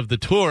drop out of the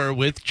tour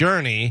with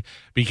Journey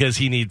because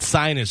he needs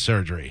sinus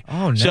surgery.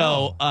 Oh, no.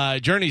 So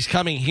Journey's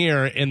coming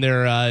here, and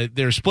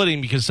they're splitting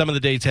because some of the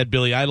dates had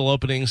Billy Idol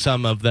opening,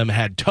 some of them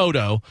had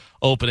Toto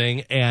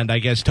opening, and I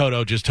guess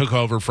Toto just took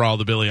over for all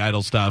the Billy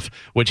Idol stuff,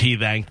 which he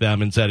thanked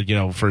them and said, you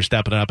know, for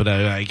stepping up, and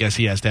I guess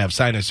he has to have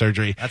sinus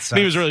surgery.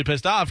 He was really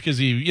pissed off because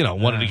he, you know,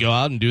 wanted to go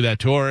out and do that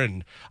tour,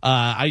 and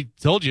I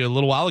told you a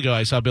little while ago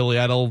I saw Billy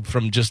Idol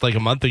from just like a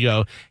month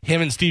ago,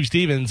 him and Steve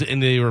Stevens,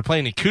 and they were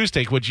playing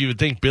acoustic, which you would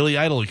think Billy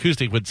Idol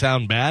acoustic would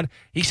sound bad.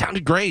 He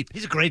sounded great.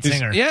 He's a great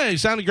singer. Yeah, he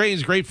sounded great.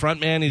 He's a great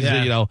front man. He's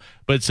you know,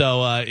 but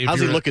so how's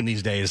he looking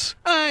these days?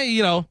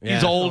 You know,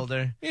 he's old.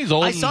 Older. He's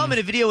old. I saw him in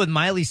a video with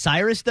Miley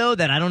Cyrus though.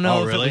 That I don't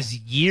know if it was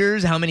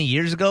years. How many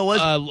years ago it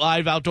was?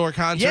 Live outdoor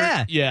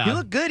concert. Yeah. He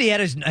looked good. He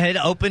had his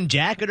open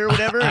jacket or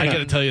whatever. I got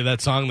to tell you,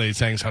 that song they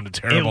sang sounded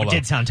terrible. It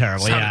did sound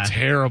terrible.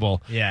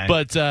 Terrible. Yeah.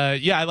 But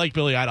I like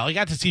Billy Idol. I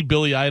got to see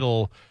Billy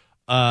Idol.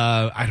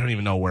 I don't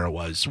even know where it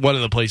was. One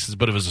of the places,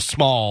 but it was a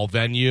small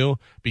venue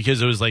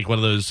because it was like one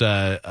of those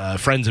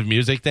Friends of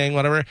Music thing,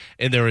 whatever.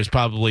 And there was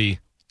probably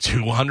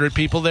 200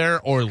 people there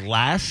or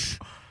less.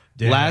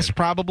 Less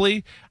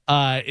probably.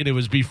 And it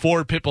was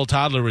before Pitbull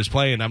Toddler was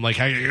playing. I'm like,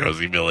 I gotta go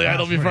see Billy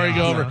Idol before I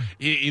go over.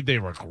 They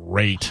were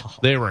great.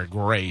 They were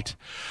great.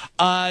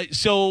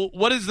 So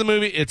what is the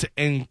movie? It's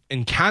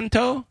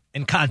Encanto?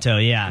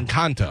 Encanto, yeah.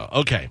 Encanto.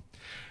 Okay.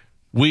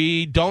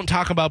 We don't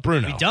talk about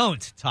Bruno. We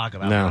don't talk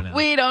about Bruno.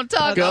 We don't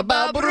talk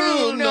about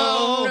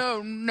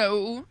Bruno.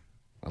 No.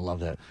 I love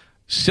that.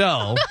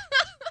 So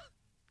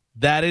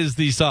that is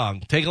the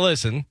song. Take a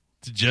listen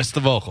to just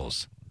the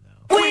vocals.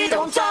 We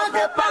don't talk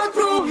about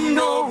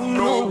Bruno,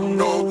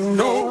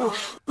 no.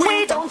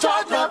 We don't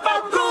talk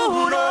about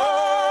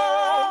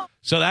Bruno.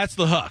 So that's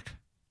the hook.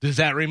 Does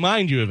that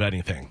remind you of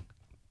anything?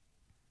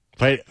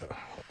 Wait.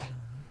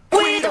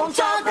 We don't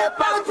talk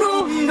about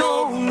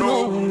Bruno,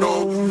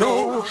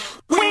 no.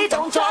 We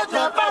don't talk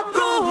about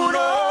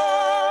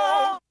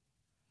Bruno.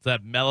 Does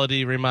that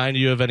melody remind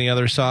you of any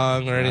other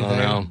song or anything?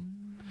 I don't know.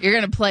 You're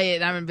going to play it,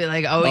 and I'm going to be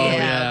like, oh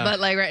yeah. But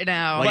like right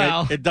now. Like,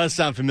 well, it does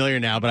sound familiar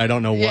now, but I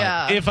don't know what.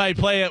 Yeah. If I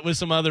play it with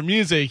some other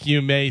music,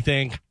 you may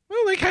think,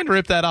 well, they kind of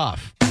ripped that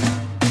off.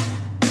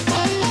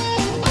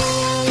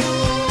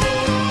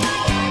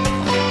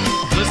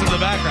 Listen to the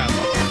background.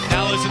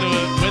 Now listen to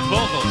it with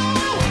vocals.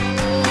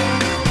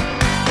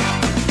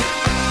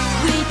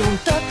 We don't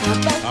talk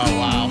about Oh,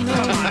 wow. no.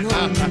 Come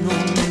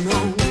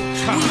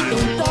We on.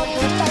 don't talk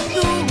about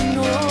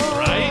Bruno.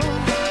 Right?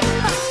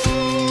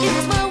 It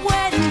was my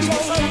wedding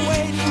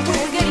day.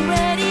 We're getting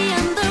ready,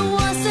 and there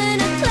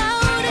wasn't a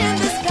cloud in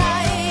the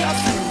sky.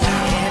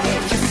 And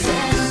it just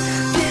said,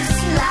 this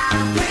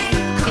life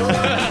ain't cool.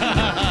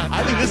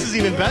 I think this is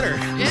even better.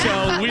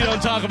 So We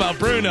Don't Talk About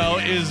Bruno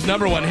is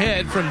 #1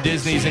 hit from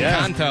Disney's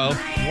Encanto.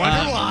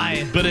 Wonder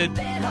why. But it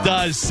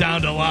does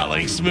sound a lot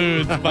like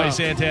Smooth by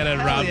Santana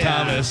and Rob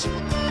Thomas.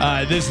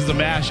 This is a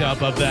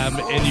mashup of them,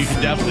 and you can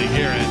definitely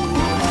hear it.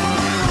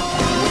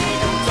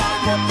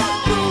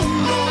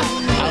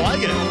 I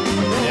like it.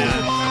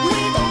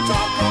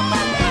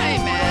 Hey,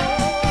 man.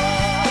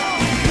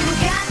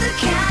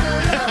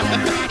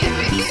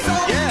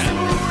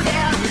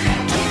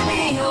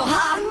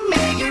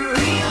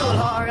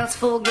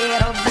 Forget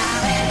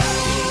about it.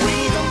 We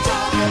don't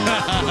talk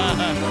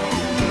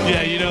about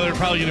Yeah, you know they're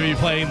probably going to be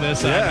playing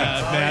this on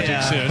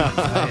Magic soon.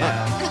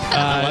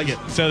 I like it.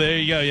 So there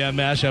you go. Yeah,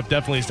 mashup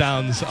definitely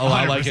sounds a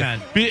lot like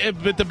it.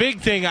 But the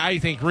big thing, I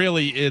think,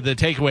 really, the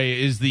takeaway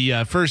is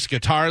the first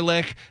guitar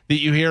lick that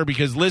you hear,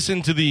 because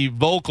listen to the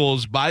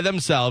vocals by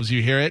themselves.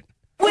 You hear it?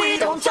 We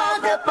don't talk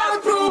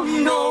about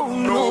Bruno,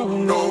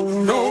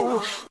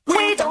 no.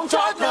 We don't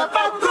talk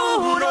about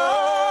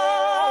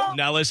Bruno.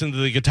 Now listen to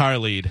the guitar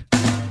lead.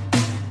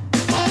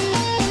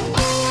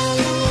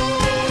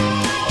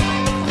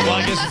 Well,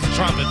 I guess it's the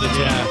trumpet that's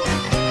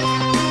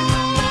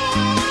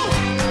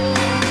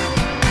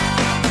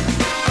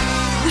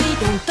We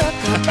don't talk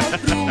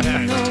about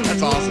Bruno.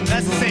 That's awesome.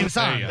 That's the same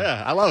song.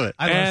 Yeah, I love it.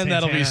 I love And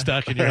that'll be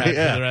Santana. stuck in your head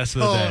for the rest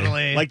of the day.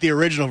 Totally. Like the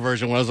original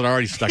version wasn't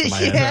already stuck in my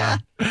head.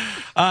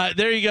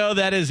 There you go.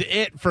 That is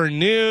it for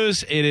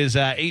news. It is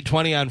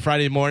 8:20 on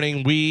Friday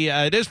morning.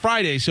 It is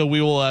Friday, so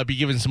we will be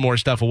giving some more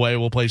stuff away.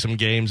 We'll play some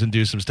games and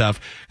do some stuff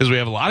because we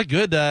have a lot of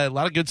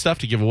good stuff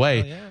to give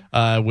away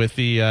with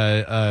the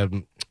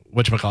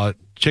whatchamacallit,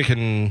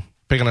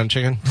 picking on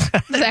chicken.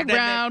 Zach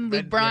Brown,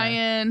 Luke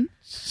Bryan.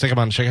 Sick 'em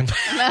on chicken.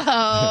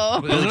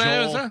 No. Isn't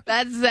that what it's-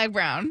 That's Zach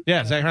Brown.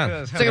 Yeah, Zach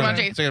Brown. Sick 'em on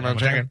chicken. Sick 'em on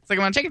chicken. Sick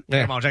 'em on chicken.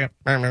 Yeah. Come on, check it.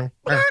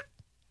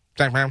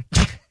 Zach Brown.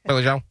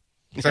 Billy Joe.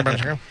 Sick 'em on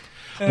chicken.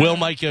 Will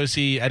Mike go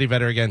see Eddie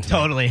Vedder again tonight?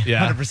 Totally.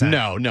 Yeah. 100%.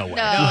 No way. No,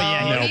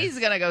 yeah, he's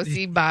going to go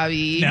see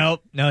Bobby.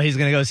 Nope. No, he's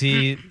going to go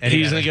see Eddie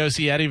He's Vedder. going to go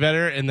see Eddie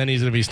Vedder, and then he's going to be